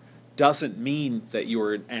yesterday. Doesn't mean that you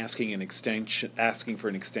were asking for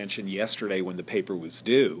an extension yesterday when the paper was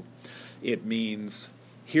due. It means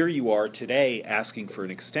here you are today asking for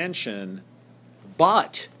an extension,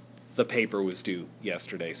 but the paper was due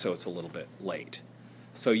yesterday, so it's a little bit late.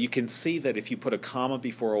 So you can see that if you put a comma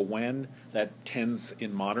before a when, that tends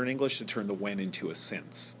in modern English to turn the when into a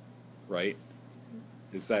since, right?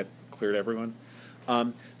 Is that clear to everyone?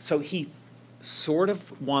 So he sort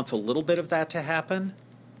of wants a little bit of that to happen.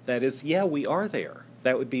 That is, yeah, we are there.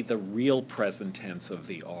 That would be the real present tense of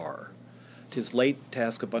the are. 'Tis late to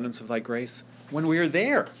ask abundance of thy grace. When we are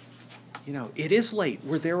there, it is late.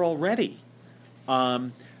 We're there already.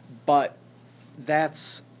 But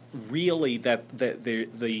that's really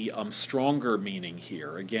the stronger meaning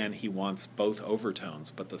here. Again, he wants both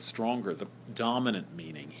overtones, but the dominant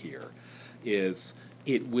meaning here is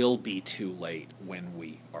it will be too late when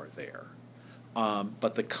we are there.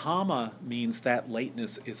 But the comma means that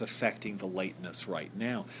lateness is affecting the lateness right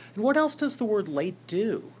now. And what else does the word late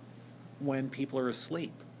do when people are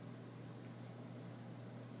asleep?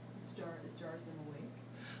 It jars them awake.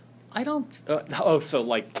 I don't.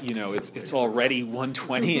 So it's already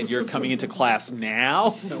 1:20 and you're coming into class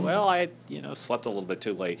now. Well, I slept a little bit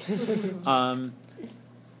too late. No,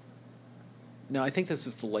 I think this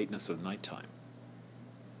is the lateness of nighttime.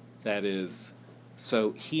 That is,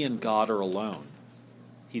 so he and God are alone.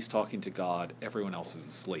 He's talking to God. Everyone else is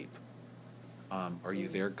asleep. Are you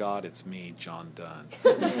there, God? It's me, John Donne.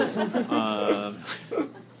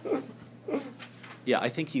 Yeah, I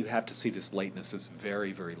think you have to see this lateness as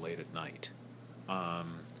very, very late at night.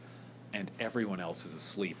 And everyone else is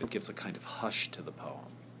asleep. It gives a kind of hush to the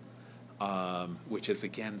poem, which is,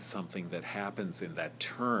 again, something that happens in that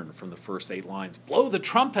turn from the first 8 lines. Blow the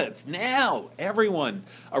trumpets, now, everyone,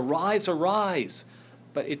 arise, arise.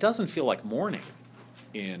 But it doesn't feel like morning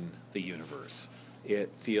in the universe.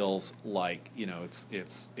 It feels like,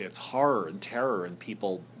 it's horror and terror and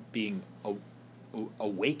people being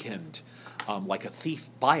awakened like a thief,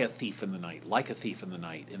 by a thief in the night, like a thief in the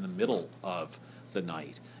night, in the middle of the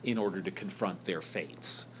night, in order to confront their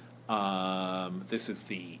fates. This is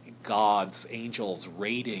the gods, angels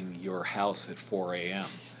raiding your house at 4 a.m.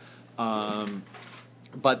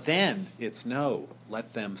 But then it's no,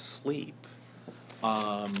 let them sleep.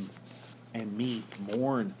 And me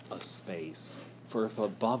mourn a space. For if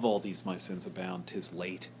above all these my sins abound, 'tis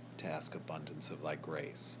late to ask abundance of thy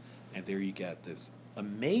grace. And there you get this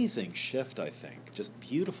amazing shift, I think, just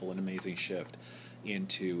beautiful and amazing shift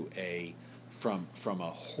into from a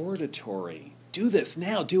hortatory, do this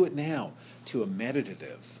now, do it now, to a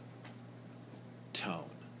meditative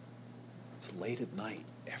tone. It's late at night,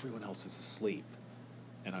 everyone else is asleep,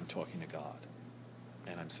 and I'm talking to God.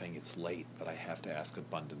 And I'm saying it's late, but I have to ask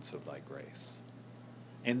abundance of thy grace.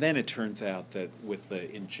 And then it turns out that with the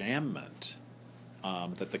enjambment,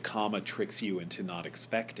 that the comma tricks you into not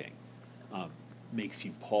expecting, makes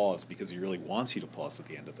you pause because he really wants you to pause at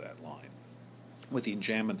the end of that line. With the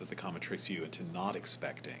enjambment that the comma tricks you into not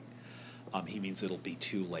expecting, he means it'll be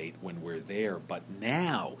too late when we're there. But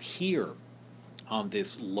now, here, on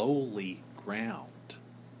this lowly ground,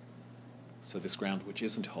 so this ground which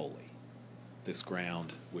isn't holy, this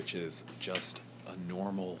ground which is just a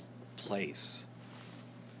normal place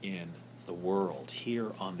in the world,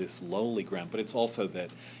 here on this lowly ground. But it's also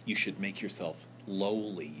that you should make yourself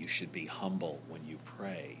lowly, you should be humble when you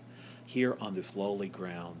pray. Here on this lowly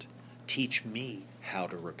ground, teach me how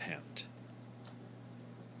to repent.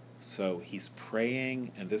 So he's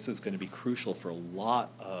praying, and this is going to be crucial for a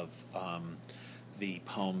lot of the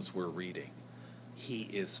poems we're reading. He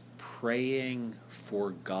is praying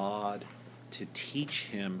for God to teach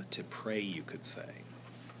him to pray, you could say.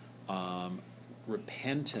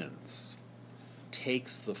 Repentance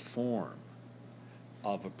takes the form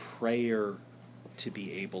of a prayer to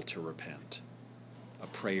be able to repent, a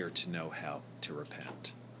prayer to know how to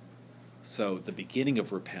repent. So the beginning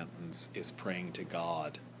of repentance is praying to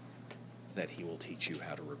God that he will teach you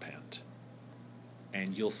how to repent.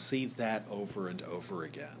 And you'll see that over and over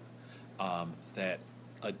again, that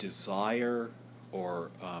a desire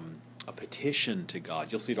or a petition to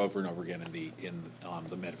God, you'll see it over and over again in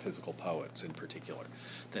the metaphysical poets in particular,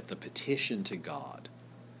 that the petition to God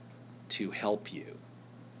to help you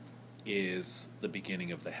is the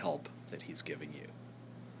beginning of the help that he's giving you.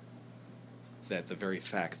 That the very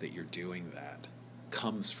fact that you're doing that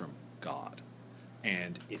comes from God.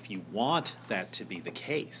 And if you want that to be the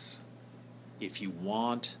case, if you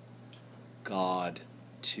want God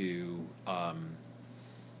to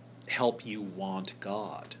help you want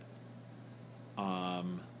God,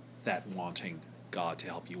 that wanting God to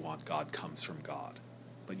help you want God comes from God.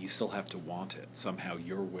 But you still have to want it. Somehow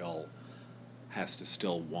your will has to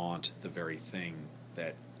still want the very thing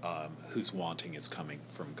that whose wanting is coming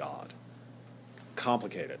from God.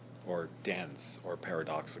 complicated or dense or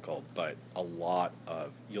paradoxical, but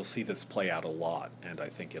you'll see this play out a lot, and I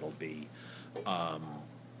think it'll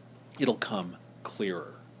come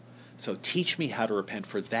clearer. So teach me how to repent,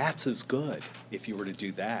 for that's as good, if you were to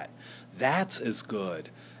do that, that's as good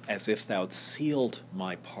as if thou had sealed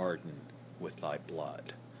my pardon with thy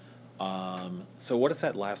blood. So what does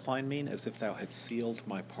that last line mean? As if thou had sealed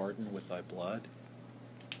my pardon with thy blood?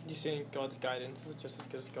 You're saying God's guidance is just as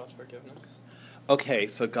good as God's forgiveness? Okay,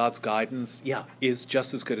 so God's guidance, is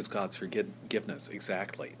just as good as God's forgiveness,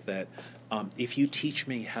 exactly. That if you teach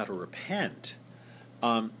me how to repent,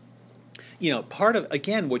 part of,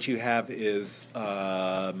 again, what you have is,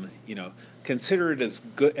 consider it as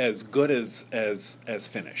good as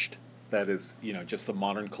finished. That is, just the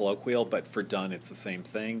modern colloquial, but for Donne, it's the same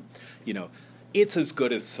thing. It's as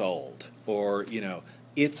good as sold, or,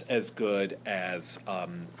 it's as good as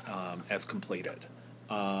completed.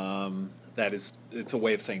 It's a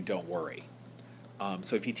way of saying don't worry.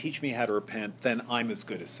 So if you teach me how to repent, then I'm as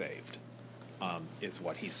good as saved, is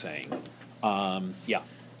what he's saying. I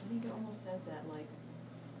think it almost said that, like,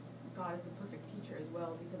 God is the perfect teacher as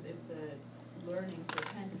well, because if the learning to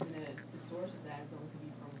repent is the source of that is going to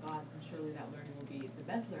be from God, then surely that learning will be the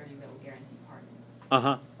best learning that will guarantee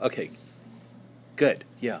pardon. Okay. Good.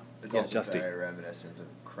 Yeah. It's Yeah, also Justy. very reminiscent of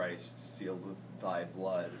Christ sealed with thy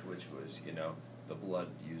blood, which was, the blood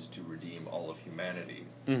used to redeem all of humanity.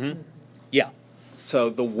 Mm-hmm. Yeah. So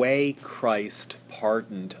the way Christ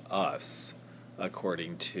pardoned us,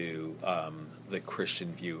 according to the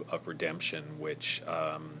Christian view of redemption, which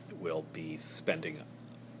we'll be spending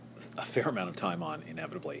a fair amount of time on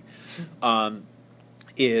inevitably,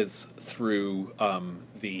 is through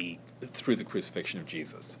the crucifixion of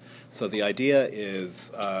Jesus. So the idea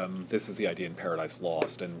is, this is the idea in Paradise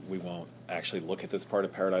Lost, and we won't actually look at this part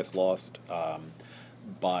of Paradise Lost,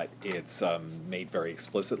 but it's made very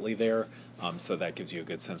explicitly there, so that gives you a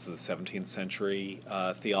good sense of the 17th century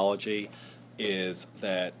theology, is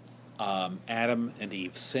that Adam and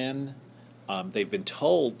Eve sin. They've been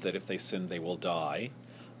told that if they sin, they will die.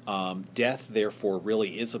 Death, therefore,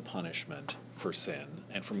 really is a punishment for sin.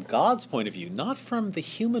 And from God's point of view, not from the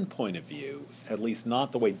human point of view, at least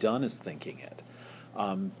not the way Donne is thinking it,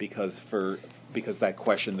 because that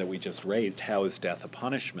question that we just raised, how is death a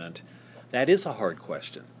punishment, that is a hard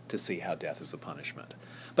question to see how death is a punishment.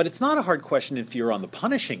 But it's not a hard question if you're on the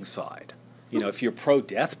punishing side. If you're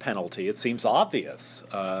pro-death penalty, it seems obvious.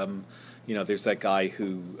 There's that guy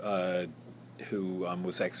who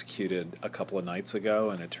was executed a couple of nights ago,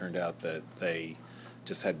 and it turned out that they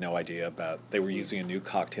just had no idea they were using a new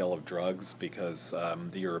cocktail of drugs because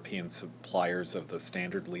the European suppliers of the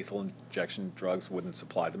standard lethal injection drugs wouldn't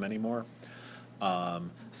supply them anymore.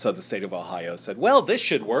 So the state of Ohio said, well, this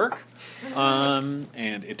should work. And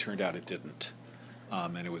it turned out it didn't.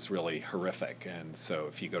 And it was really horrific. And so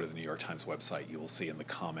if you go to the New York Times website, you will see in the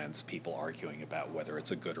comments people arguing about whether it's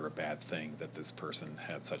a good or a bad thing that this person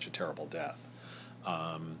had such a terrible death.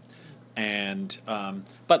 But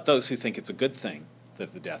those who think it's a good thing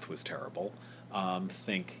that the death was terrible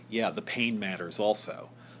think, the pain matters also.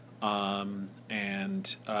 From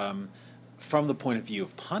the point of view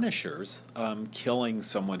of punishers, killing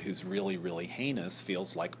someone who's really, really heinous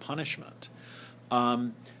feels like punishment.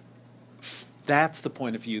 That's the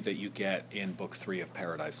point of view that you get in Book 3 of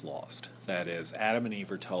Paradise Lost. That is, Adam and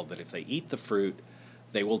Eve are told that if they eat the fruit,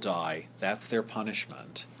 they will die. That's their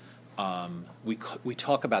punishment. We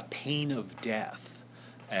talk about pain of death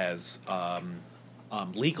as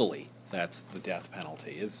legally. That's the death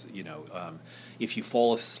penalty. If you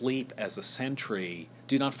fall asleep as a sentry,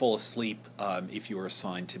 do not fall asleep if you are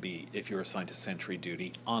assigned to sentry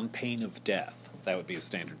duty on pain of death. That would be a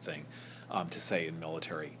standard thing to say in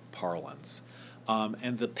military parlance.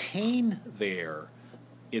 And the pain there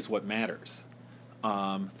is what matters.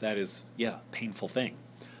 That is, painful thing.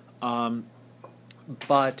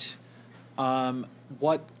 But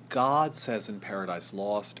what God says in Paradise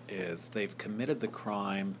Lost is they've committed the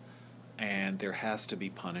crime and there has to be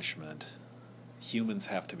punishment. Humans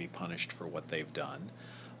have to be punished for what they've done.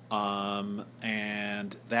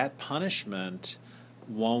 And that punishment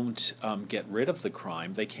won't get rid of the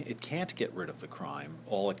crime. It can't get rid of the crime.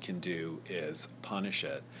 All it can do is punish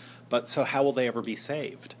it. But so how will they ever be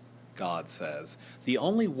saved? God says. The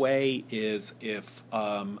only way is if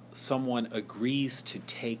someone agrees to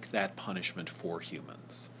take that punishment for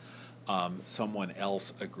humans. Someone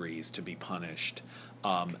else agrees to be punished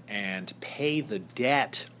and pay the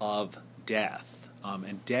debt of death.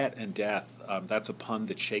 And debt and death, that's a pun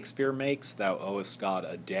that Shakespeare makes. Thou owest God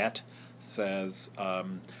a debt, says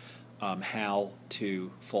Hal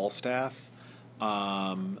to Falstaff.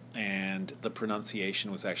 and the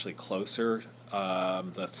pronunciation was actually closer.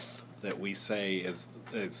 The that we say is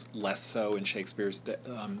less so in Shakespeare's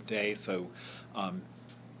day, so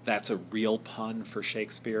that's a real pun for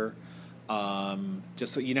Shakespeare.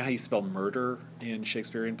 Just so you know how you spell murder in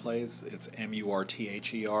Shakespearean plays, it's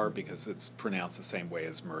Murther because it's pronounced the same way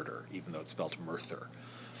as murder, even though it's spelled Murther.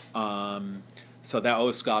 So thou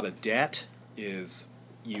owest God a debt is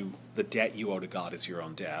the debt you owe to God is your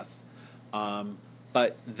own death.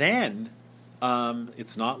 But then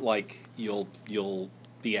it's not like you'll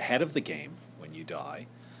be ahead of the game when you die.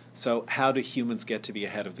 So how do humans get to be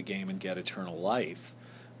ahead of the game and get eternal life?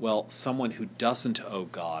 Well, someone who doesn't owe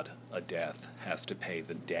God a death has to pay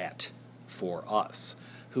the debt for us.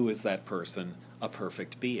 Who is that person? A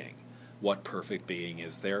perfect being. What perfect being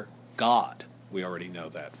is there? God. We already know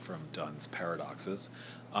that from Donne's paradoxes.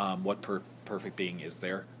 What perfect being is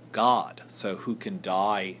there? God. So who can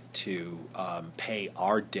die to pay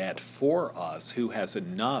our debt for us? Who has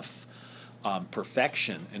enough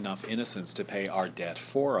perfection, enough innocence to pay our debt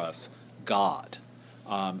for us? God.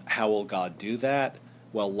 How will God do that?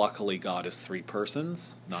 Well, luckily God is three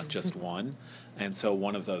persons, not just one. And so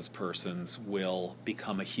one of those persons will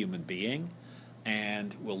become a human being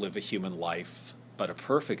and will live a human life, but a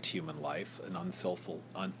perfect human life, an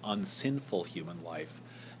unsinful human life,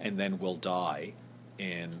 and then will die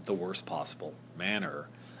in the worst possible manner.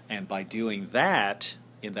 And by doing that,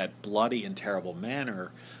 in that bloody and terrible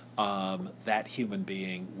manner, that human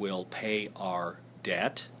being will pay our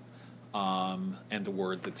debt, and the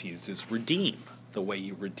word that's used is redeem, the way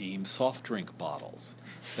you redeem soft drink bottles.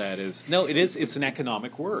 That is, no, it's an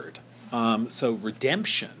economic word. So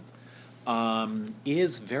redemption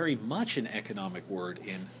is very much an economic word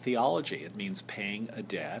in theology. It means paying a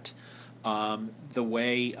debt.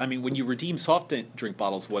 When you redeem soft drink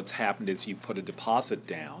bottles, what's happened is you put a deposit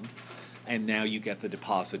down, and now you get the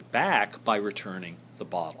deposit back by returning the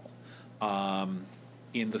bottle.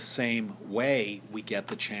 In the same way, we get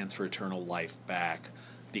the chance for eternal life back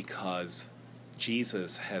because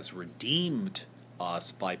Jesus has redeemed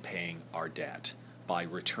us by paying our debt, by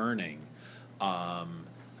returning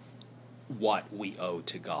what we owe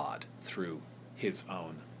to God through his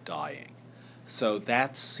own dying. So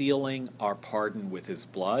that's sealing our pardon with his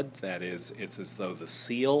blood. That is, it's as though the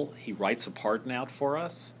seal, he writes a pardon out for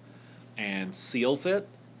us and seals it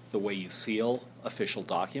the way you seal official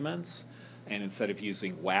documents. And instead of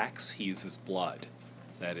using wax, he uses blood.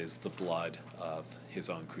 That is the blood of his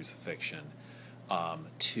own crucifixion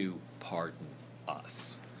to pardon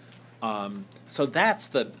us. So that's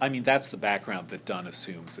the background that Donne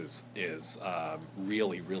assumes is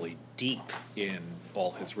really, really deep in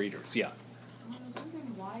all his readers. Yeah. I was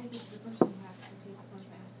wondering, why is it the person who has to take the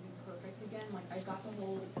punishment has to be perfect again? Like, I got the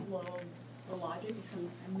whole flow of the logic, and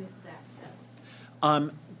I missed that step.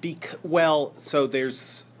 So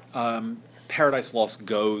there's Paradise Lost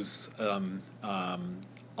goes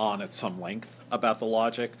on at some length about the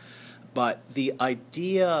logic, but the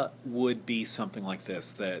idea would be something like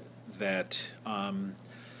this: that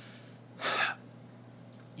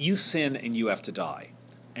you sin and you have to die,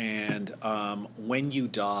 and when you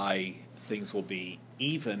die, things will be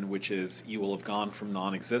even, which is you will have gone from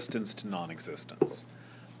non-existence to non-existence.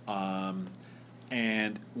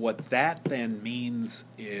 And what that then means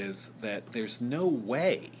is that there's no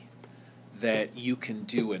way that you can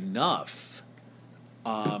do enough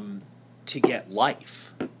to get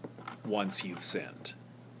life once you've sinned.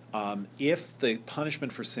 If the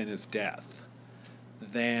punishment for sin is death,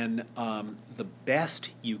 then the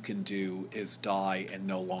best you can do is die and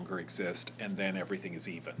no longer exist, and then everything is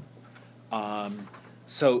even.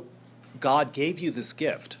 So God gave you this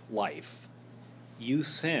gift, life. You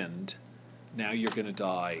sinned, now you're going to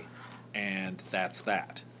die, and that's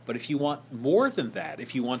that. But if you want more than that,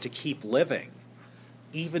 if you want to keep living,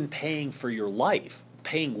 even paying for your life,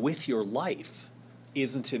 paying with your life,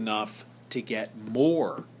 isn't enough to get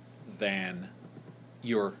more than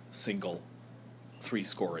your single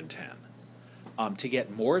 70. To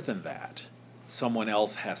get more than that, someone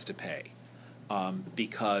else has to pay,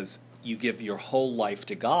 because you give your whole life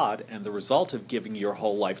to God, and the result of giving your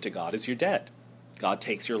whole life to God is you're dead. God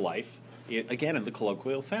takes your life, again in the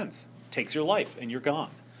colloquial sense, takes your life and you're gone.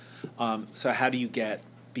 So how do you get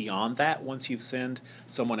beyond that once you've sinned?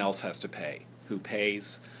 Someone else has to pay. Who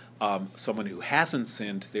pays? Someone who hasn't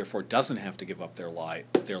sinned, therefore doesn't have to give up their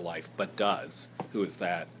life, but does. Who is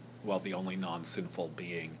that? Well, the only non-sinful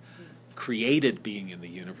being, created being in the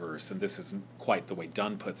universe, and this isn't quite the way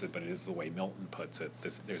Donne puts it, but it is the way Milton puts it.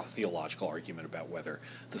 There's a theological argument about whether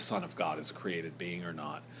the Son of God is a created being or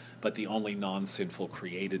not, but the only non-sinful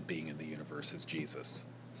created being in the universe is Jesus.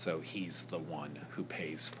 So he's the one who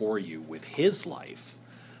pays for you with his life.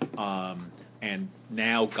 And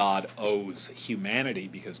now God owes humanity,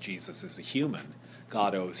 because Jesus is a human,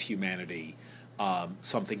 God owes humanity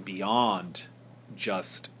something beyond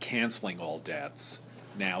just canceling all debts.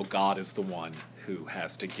 Now God is the one who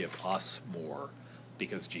has to give us more,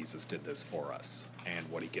 because Jesus did this for us. And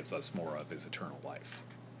what he gives us more of is eternal life.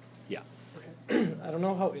 Yeah. Okay. I don't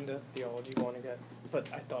know how into theology you want to get, but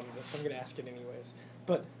I thought of this, so I'm going to ask it anyways.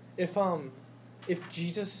 But if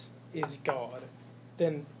Jesus is God,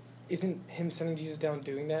 then isn't him sending Jesus down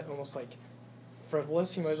doing that almost like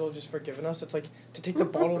frivolous? He might as well have just forgiven us. It's like, to take the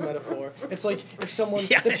bottle metaphor, it's like if someone,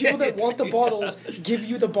 the people that want the bottles give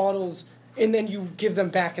you the bottles, and then you give them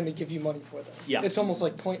back and they give you money for them. Yeah. It's almost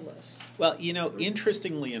like pointless. Well,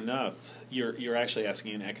 interestingly enough, you're actually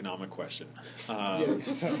asking an economic question.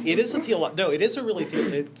 It is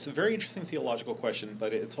it's a very interesting theological question,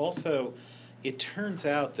 but it's also, it turns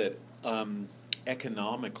out that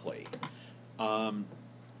economically,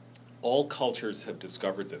 all cultures have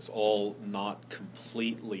discovered this. All not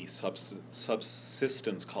completely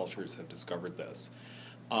subsistence cultures have discovered this.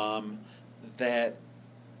 That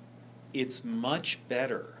it's much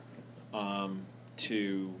better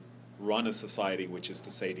to run a society, which is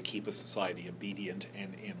to say to keep a society obedient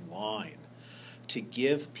and in line, to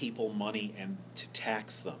give people money and to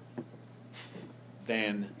tax them,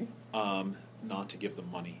 than not to give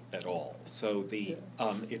them money at all. So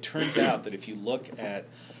it turns out that if you look at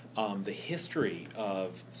the history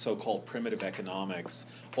of so-called primitive economics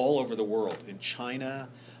all over the world, in China,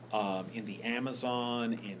 in the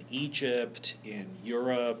Amazon, in Egypt, in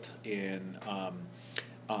Europe, in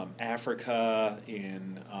Africa,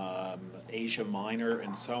 in Asia Minor,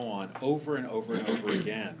 and so on, over and over and over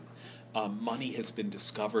again, money has been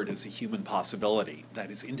discovered as a human possibility.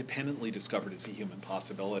 That is independently discovered as a human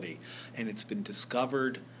possibility. And it's been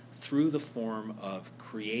discovered through the form of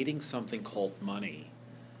creating something called money,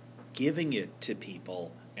 giving it to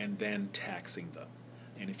people, and then taxing them.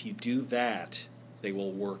 And if you do that, they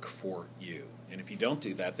will work for you. And if you don't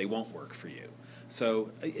do that, they won't work for you.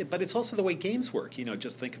 So, but it's also the way games work.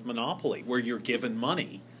 Just think of Monopoly, where you're given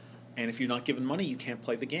money, and if you're not given money, you can't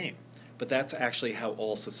play the game. But that's actually how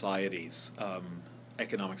all societies,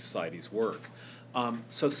 economic societies, work.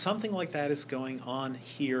 So something like that is going on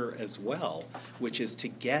here as well, which is to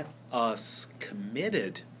get us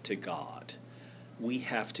committed to God, we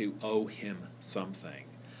have to owe him something.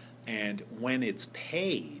 And when it's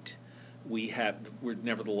paid, we're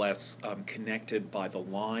nevertheless connected by the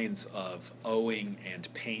lines of owing and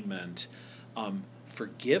payment,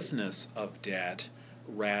 forgiveness of debt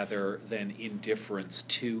rather than indifference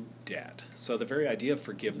to debt. So the very idea of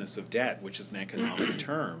forgiveness of debt, which is an economic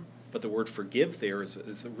term, but the word forgive there is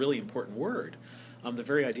a really important word. The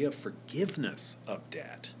very idea of forgiveness of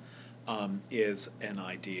debt is an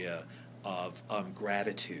idea of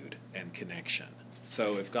gratitude and connection.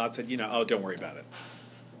 So if God said, oh, don't worry about it,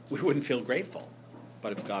 we wouldn't feel grateful.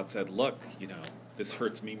 But if God said, look, this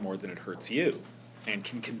hurts me more than it hurts you, and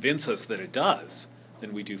can convince us that it does,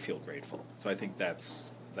 then we do feel grateful. So I think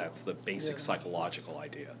that's the basic psychological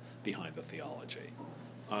idea behind the theology.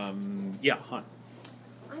 Yeah, Han.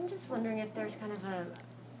 I'm just wondering if there's kind of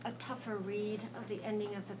a tougher read of the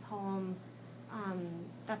ending of the poem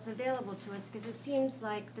that's available to us, because it seems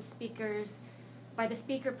like by the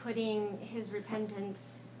speaker putting his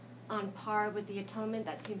repentance on par with the atonement,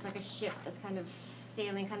 that seems like a ship that's kind of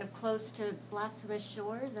sailing kind of close to blasphemous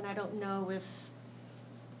shores, and I don't know if,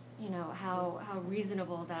 how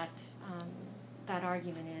reasonable that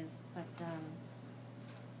argument is, but...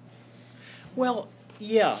 Well,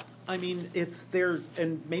 yeah, I mean, it's there,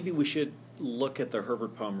 and maybe we should look at the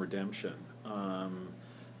Herbert poem Redemption,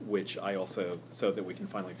 which I also, so that we can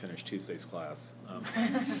finally finish Tuesday's class.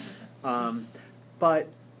 But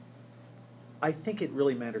I think it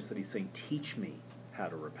really matters that he's saying, teach me how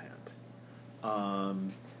to repent.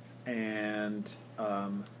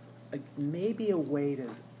 Maybe a way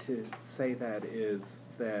to say that is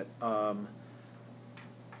that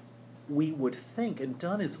we would think, and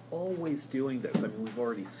Donne is always doing this, I mean, we've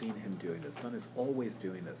already seen him doing this, Donne is always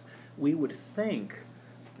doing this, we would think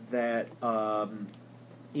that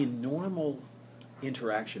in normal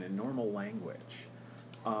interaction, in normal language,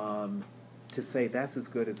 to say, that's as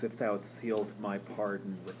good as if thou hadst sealed my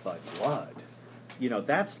pardon with thy blood,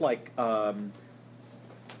 that's like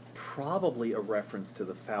probably a reference to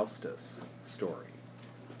the Faustus story.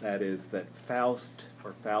 That is, that Faust,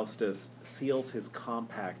 or Faustus, seals his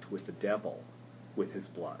compact with the devil with his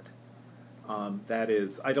blood. That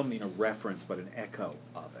is, I don't mean a reference, but an echo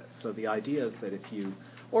of it. So the idea is that if you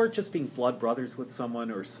or just being blood brothers with someone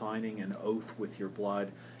or signing an oath with your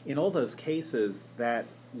blood. In all those cases, that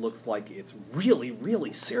looks like it's really,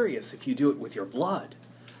 really serious if you do it with your blood.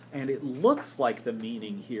 And it looks like the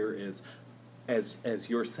meaning here is, as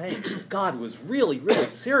you're saying, God was really, really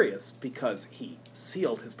serious because he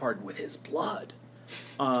sealed his pardon with his blood.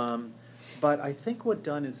 But I think what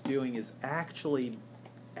Donne is doing is actually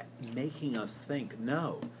making us think,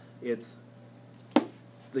 no, it's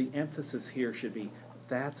the emphasis here should be,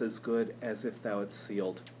 that's as good as if thou hadst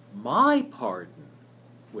sealed my pardon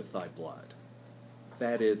with thy blood.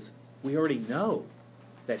 That is, we already know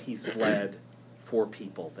that he's bled for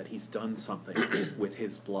people, that he's done something with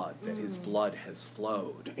his blood, that his blood has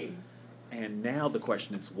flowed. And now the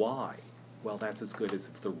question is why? Well, that's as good as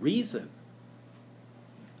if the reason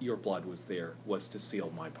your blood was there was to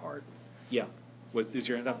seal my pardon. Yeah. What, is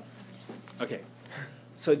your hand up? Okay.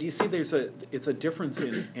 So do you see it's a difference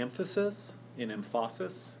in emphasis, in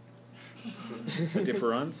emphasis? A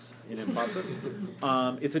difference in emphasis?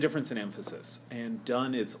 It's a difference in emphasis. And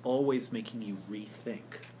Donne is always making you rethink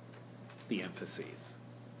the emphases.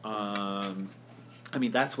 I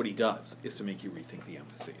mean, that's what he does, is to make you rethink the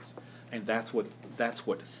emphases. And that's what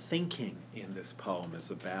thinking in this poem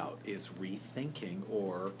is about, is rethinking,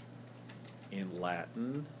 or in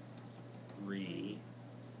Latin,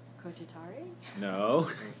 Cogitare? No.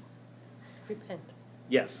 Repent.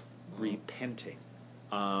 Yes, repenting,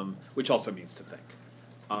 which also means to think.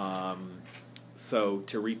 So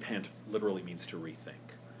to repent literally means to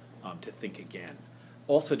rethink, to think again.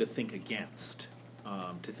 Also to think against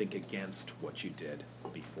what you did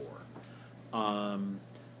before.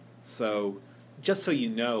 So just so you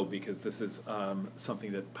know, because this is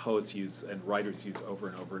something that poets use and writers use over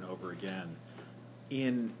and over and over again,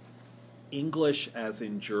 in English as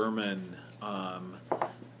in German,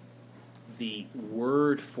 the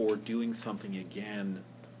word for doing something again,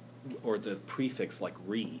 or the prefix like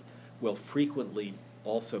re, will frequently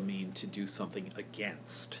also mean to do something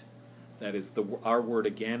against. That is, our word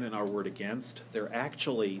again and our word against, they're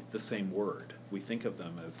actually the same word. We think of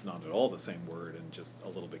them as not at all the same word and just a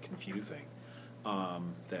little bit confusing,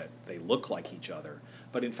 that they look like each other.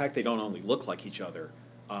 But in fact, they don't only look like each other,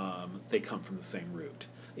 they come from the same root.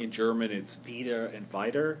 In German, it's wieder and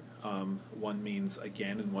weiter. One means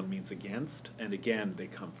again and one means against. And again, they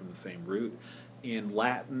come from the same root. In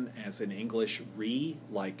Latin, as in English,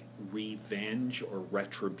 like revenge or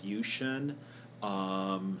retribution,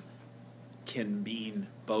 can mean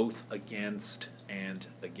both against and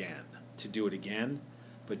again. To do it again,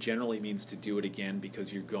 but generally means to do it again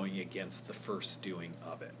because you're going against the first doing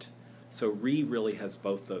of it. So really has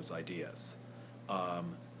both those ideas.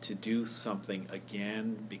 To do something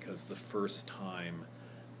again because the first time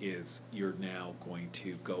is you're now going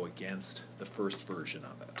to go against the first version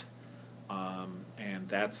of it. And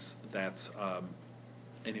that's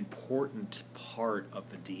an important part of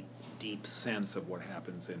the deep sense of what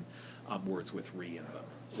happens in words with re in them,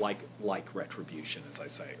 like retribution, as I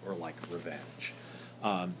say, or like revenge.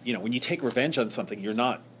 When you take revenge on something, you're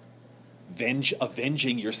not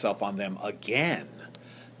avenging yourself on them again.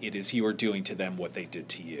 It is you are doing to them what they did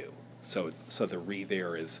to you. So the re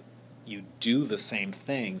there is you do the same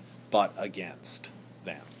thing, but against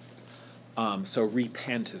them. So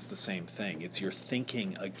repent is the same thing. It's you're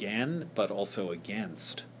thinking again, but also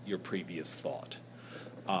against your previous thought.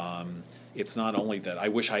 It's not only that I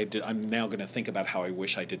wish I did. I'm now going to think about how I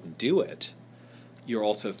wish I didn't do it. You're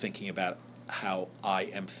also thinking about how I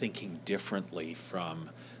am thinking differently from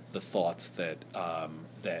the thoughts that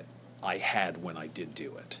I had when I did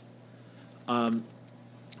do it.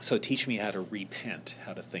 So teach me how to repent,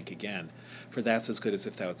 how to think again. For that's as good as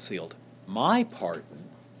if thou hadst sealed my pardon.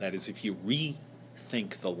 That is, if you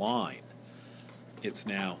rethink the line, it's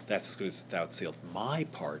now, that's as good as if thou hadst sealed my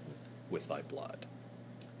pardon with thy blood.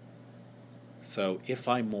 So if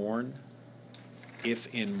I mourn, if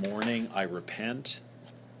in mourning I repent,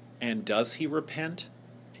 and does he repent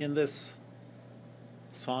in this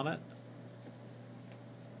sonnet?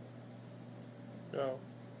 No.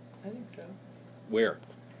 I think so. Where?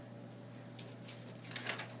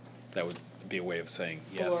 That would be a way of saying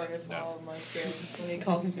yes, For if no. all of my sins, when he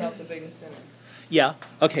calls himself the biggest sinner. Yeah,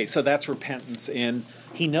 okay, so that's repentance, and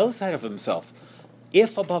he knows that of himself.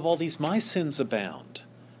 If above all these my sins abound,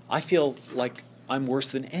 I feel like I'm worse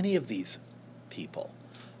than any of these people.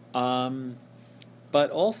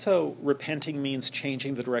 But also, repenting means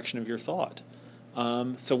changing the direction of your thought.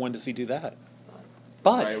 So when does he do that?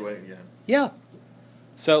 But, Right away, yeah. yeah.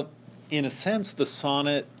 So, in a sense, the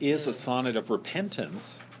sonnet is a sonnet of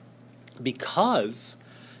repentance because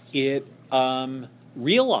it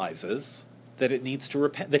realizes that it needs to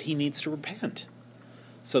repent, that he needs to repent.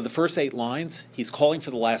 So the first 8 lines, he's calling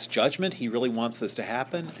for the last judgment. He really wants this to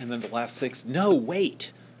happen. And then the last 6, no,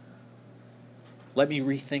 wait. Let me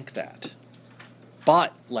rethink that.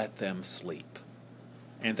 But let them sleep.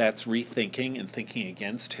 And that's rethinking and thinking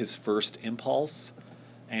against his first impulse.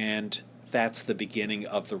 And that's the beginning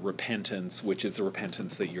of the repentance, which is the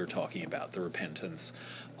repentance that you're talking about, the repentance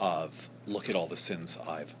of, look at all the sins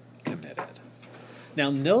I've committed.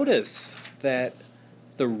 Now notice that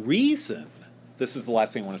the reason, this is the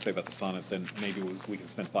last thing I want to say about the sonnet, then maybe we can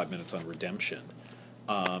spend 5 minutes on redemption.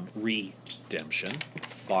 Redemption,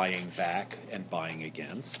 buying back and buying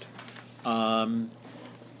against. The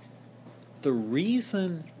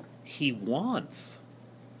reason he wants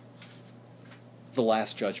the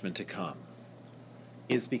last judgment to come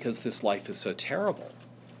is because this life is so terrible.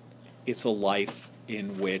 It's a life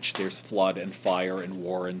in which there's flood and fire and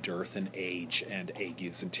war and dearth and age and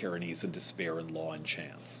agues and tyrannies and despair and law and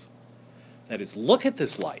chance. That is, look at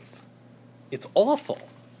this life. It's awful.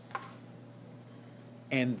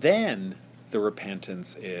 And then the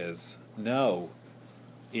repentance is, no,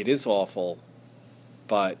 it is awful,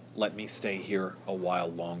 but let me stay here a while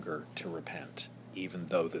longer to repent, even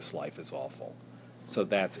though this life is awful. So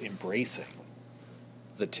that's embracing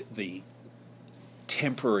the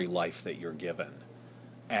temporary life that you're given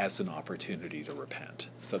as an opportunity to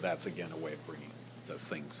repent. So that's, again, a way of bringing those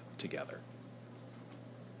things together.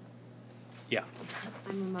 Yeah.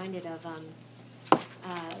 I'm reminded of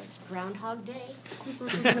Groundhog Day.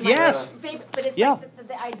 Yes. But it's Yeah. like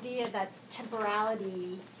the idea that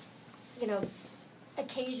temporality,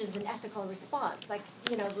 occasions an ethical response. Like,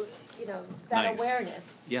 that Nice.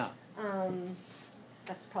 awareness. Yeah.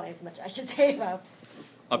 That's probably as much I should say about.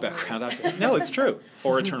 About Groundhog Day. No, it's true.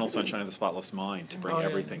 Or Eternal Sunshine of the Spotless Mind, to bring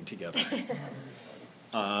everything together.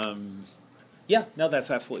 Yeah, no, that's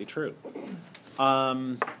absolutely true.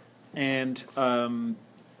 And,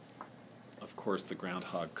 of course, the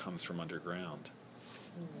groundhog comes from underground.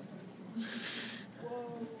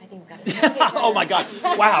 I think we've got it. Oh, my God.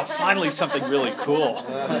 Wow, finally something really cool.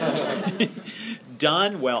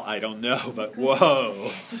 Donne? Well, I don't know, but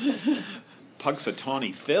whoa.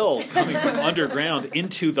 Punxsutawney Phil coming from underground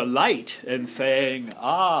into the light and saying,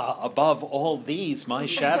 above all these, my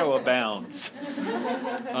shadow abounds.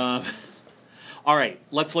 All right,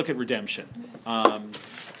 let's look at redemption.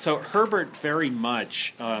 So Herbert very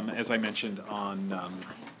much, as I mentioned on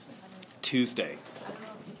Tuesday,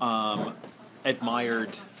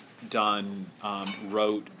 admired Donne,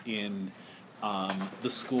 wrote in the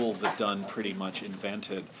school that Donne pretty much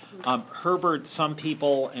invented. Herbert, some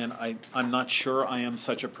people, and I'm not sure I am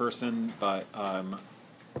such a person, but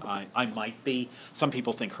I might be. Some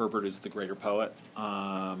people think Herbert is the greater poet,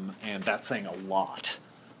 and that's saying a lot.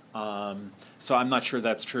 So I'm not sure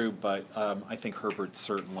that's true, but I think Herbert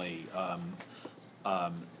certainly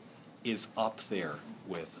is up there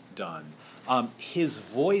with Donne. His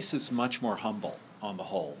voice is much more humble on the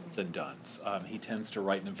whole than Donne's. He tends to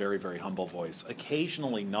write in a very, very humble voice,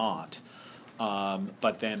 occasionally not,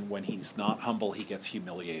 but then when he's not humble, he gets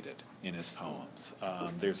humiliated in his poems.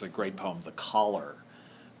 There's a great poem, The Collar,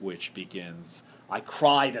 which begins, I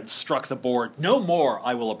cried and struck the board, no more,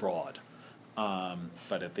 I will abroad.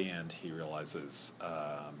 But at the end, he realizes,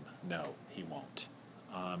 no, he won't.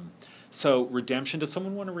 So, Redemption, does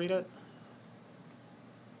someone want to read it?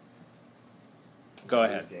 Go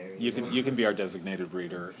ahead. You can be our designated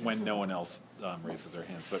reader when no one else raises their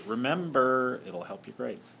hands. But remember, it'll help you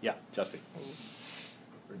great. Yeah, Justy.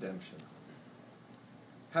 Redemption.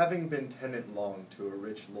 Having been tenant long to a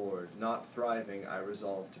rich lord, not thriving, I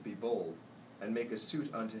resolved to be bold, and make a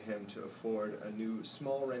suit unto him to afford a new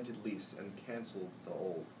small rented lease, and cancel the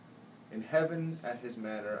old. In heaven at his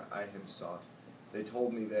manor I him sought. They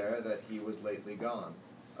told me there that he was lately gone,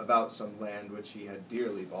 about some land which he had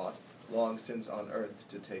dearly bought, long since on earth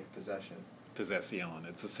to take possession. Possession.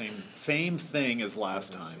 It's the same thing as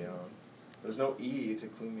last time. There's no E to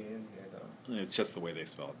clue me in here, though. It's just the way they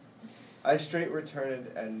spell it. I straight returned,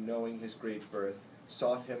 and knowing his great birth,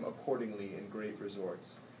 sought him accordingly in great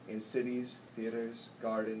resorts, in cities, theatres,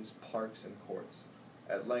 gardens, parks, and courts.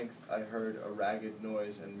 At length I heard a ragged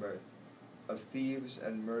noise and mirth. Of thieves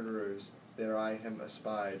and murderers there I him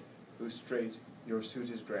espied, who straight, your suit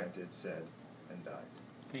is granted, said, and died.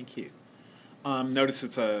 Thank you. Notice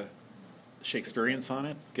it's a Shakespearean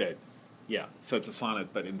sonnet? Good. Yeah, so it's a sonnet,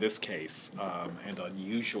 but in this case, and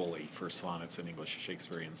unusually for sonnets in English, a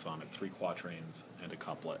Shakespearean sonnet, 3 quatrains and a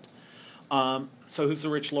couplet. So who's the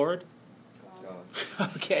rich lord?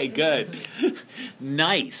 God. Okay, good.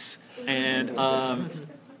 Nice. And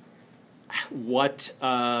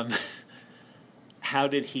how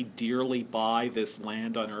did he dearly buy this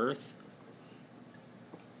land on earth?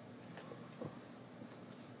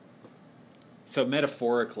 So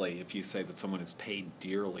metaphorically, if you say that someone is paid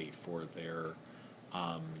dearly for their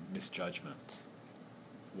misjudgment,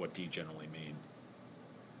 what do you generally mean?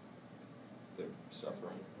 They're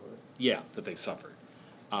suffering for it. Yeah, that they suffered.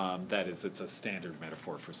 That is, it's a standard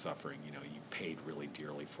metaphor for suffering. You know, you paid really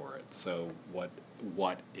dearly for it. So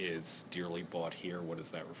what is dearly bought here? What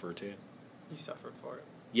does that refer to? You suffered for it.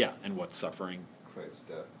 Yeah, and what's suffering? Christ's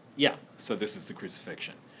death. Yeah, so this is the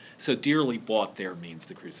crucifixion. So dearly bought there means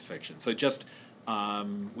the crucifixion. So just,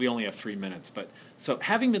 we only have 3 minutes, but so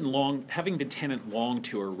having been tenant long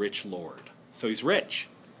to a rich lord. So he's rich.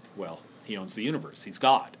 Well, he owns the universe. He's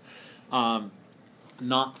God.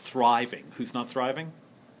 Not thriving. Who's not thriving?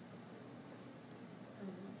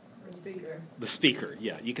 Speaker. The speaker,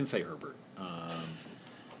 yeah, you can say Herbert.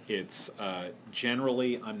 It's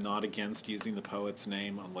generally, I'm not against using the poet's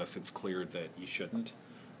name unless it's clear that you shouldn't.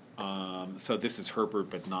 So this is Herbert,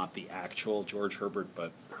 but not the actual George Herbert,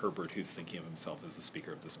 but Herbert who's thinking of himself as the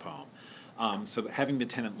speaker of this poem. So having been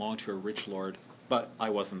tenant long to a rich lord, but I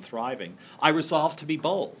wasn't thriving, I resolved to be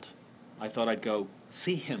bold. I thought I'd go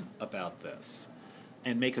see him about this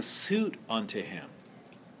and make a suit unto him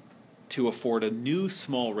to afford a new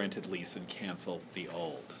small rented lease and cancel the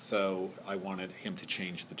old. So I wanted him to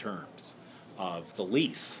change the terms of the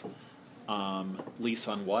lease. Lease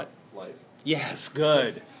on what? Life. Yes,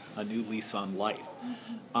 good. A new lease on life.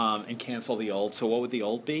 And cancel the old. So what would the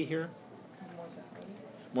old be here?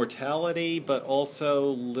 Mortality, but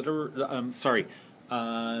also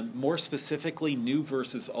more specifically, new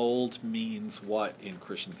versus old means what in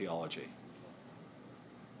Christian theology?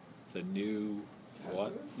 The new what?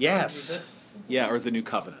 Testament? Yes. Yeah, or the new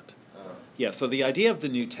covenant. Oh. Yeah, so the idea of the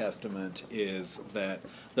New Testament is that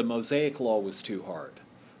the Mosaic law was too hard.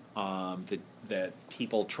 That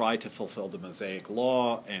people tried to fulfill the Mosaic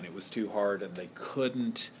law, and it was too hard, and they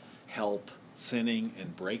couldn't help sinning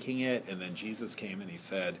and breaking it. And then Jesus came and he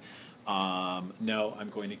said, no, I'm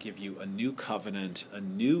going to give you a new covenant, a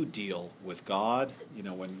new deal with God. You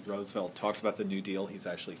know, when Roosevelt talks about the New Deal, he's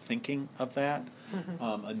actually thinking of that.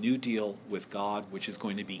 A new deal with God, which is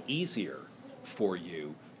going to be easier for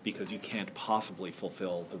you because you can't possibly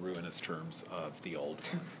fulfill the ruinous terms of the old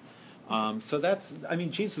one. So that's, I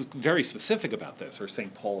mean, Jesus is very specific about this, or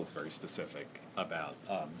St. Paul is very specific about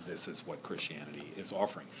this is what Christianity is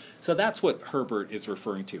offering. So that's what Herbert is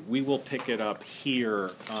referring to. We will pick it up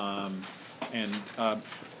here.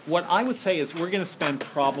 What I would say is we're going to spend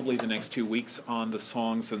probably the next 2 weeks on the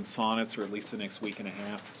songs and sonnets, or at least the next week and a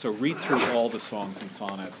half. So read through all the songs and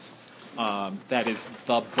sonnets. That is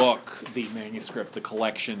the book, the manuscript, the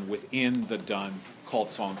collection within the Donne called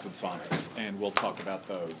Songs and Sonnets, and we'll talk about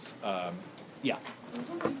those. Yeah. I was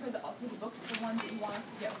wondering for the books, the ones that you want us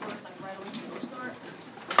to get first, like right away from the bookstore,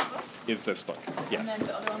 is this book? Is this book, yes. And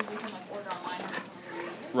then the other ones we can like order online and come over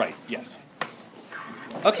here. Right, yes.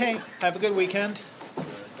 Okay, have a good weekend.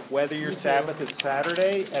 Whether your Sabbath is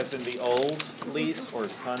Saturday, as in the old lease, or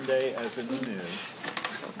Sunday, as in the new,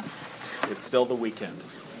 it's still the weekend.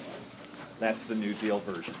 That's the New Deal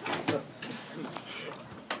version. What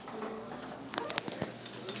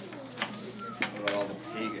about all the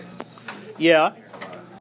pagans? Yeah.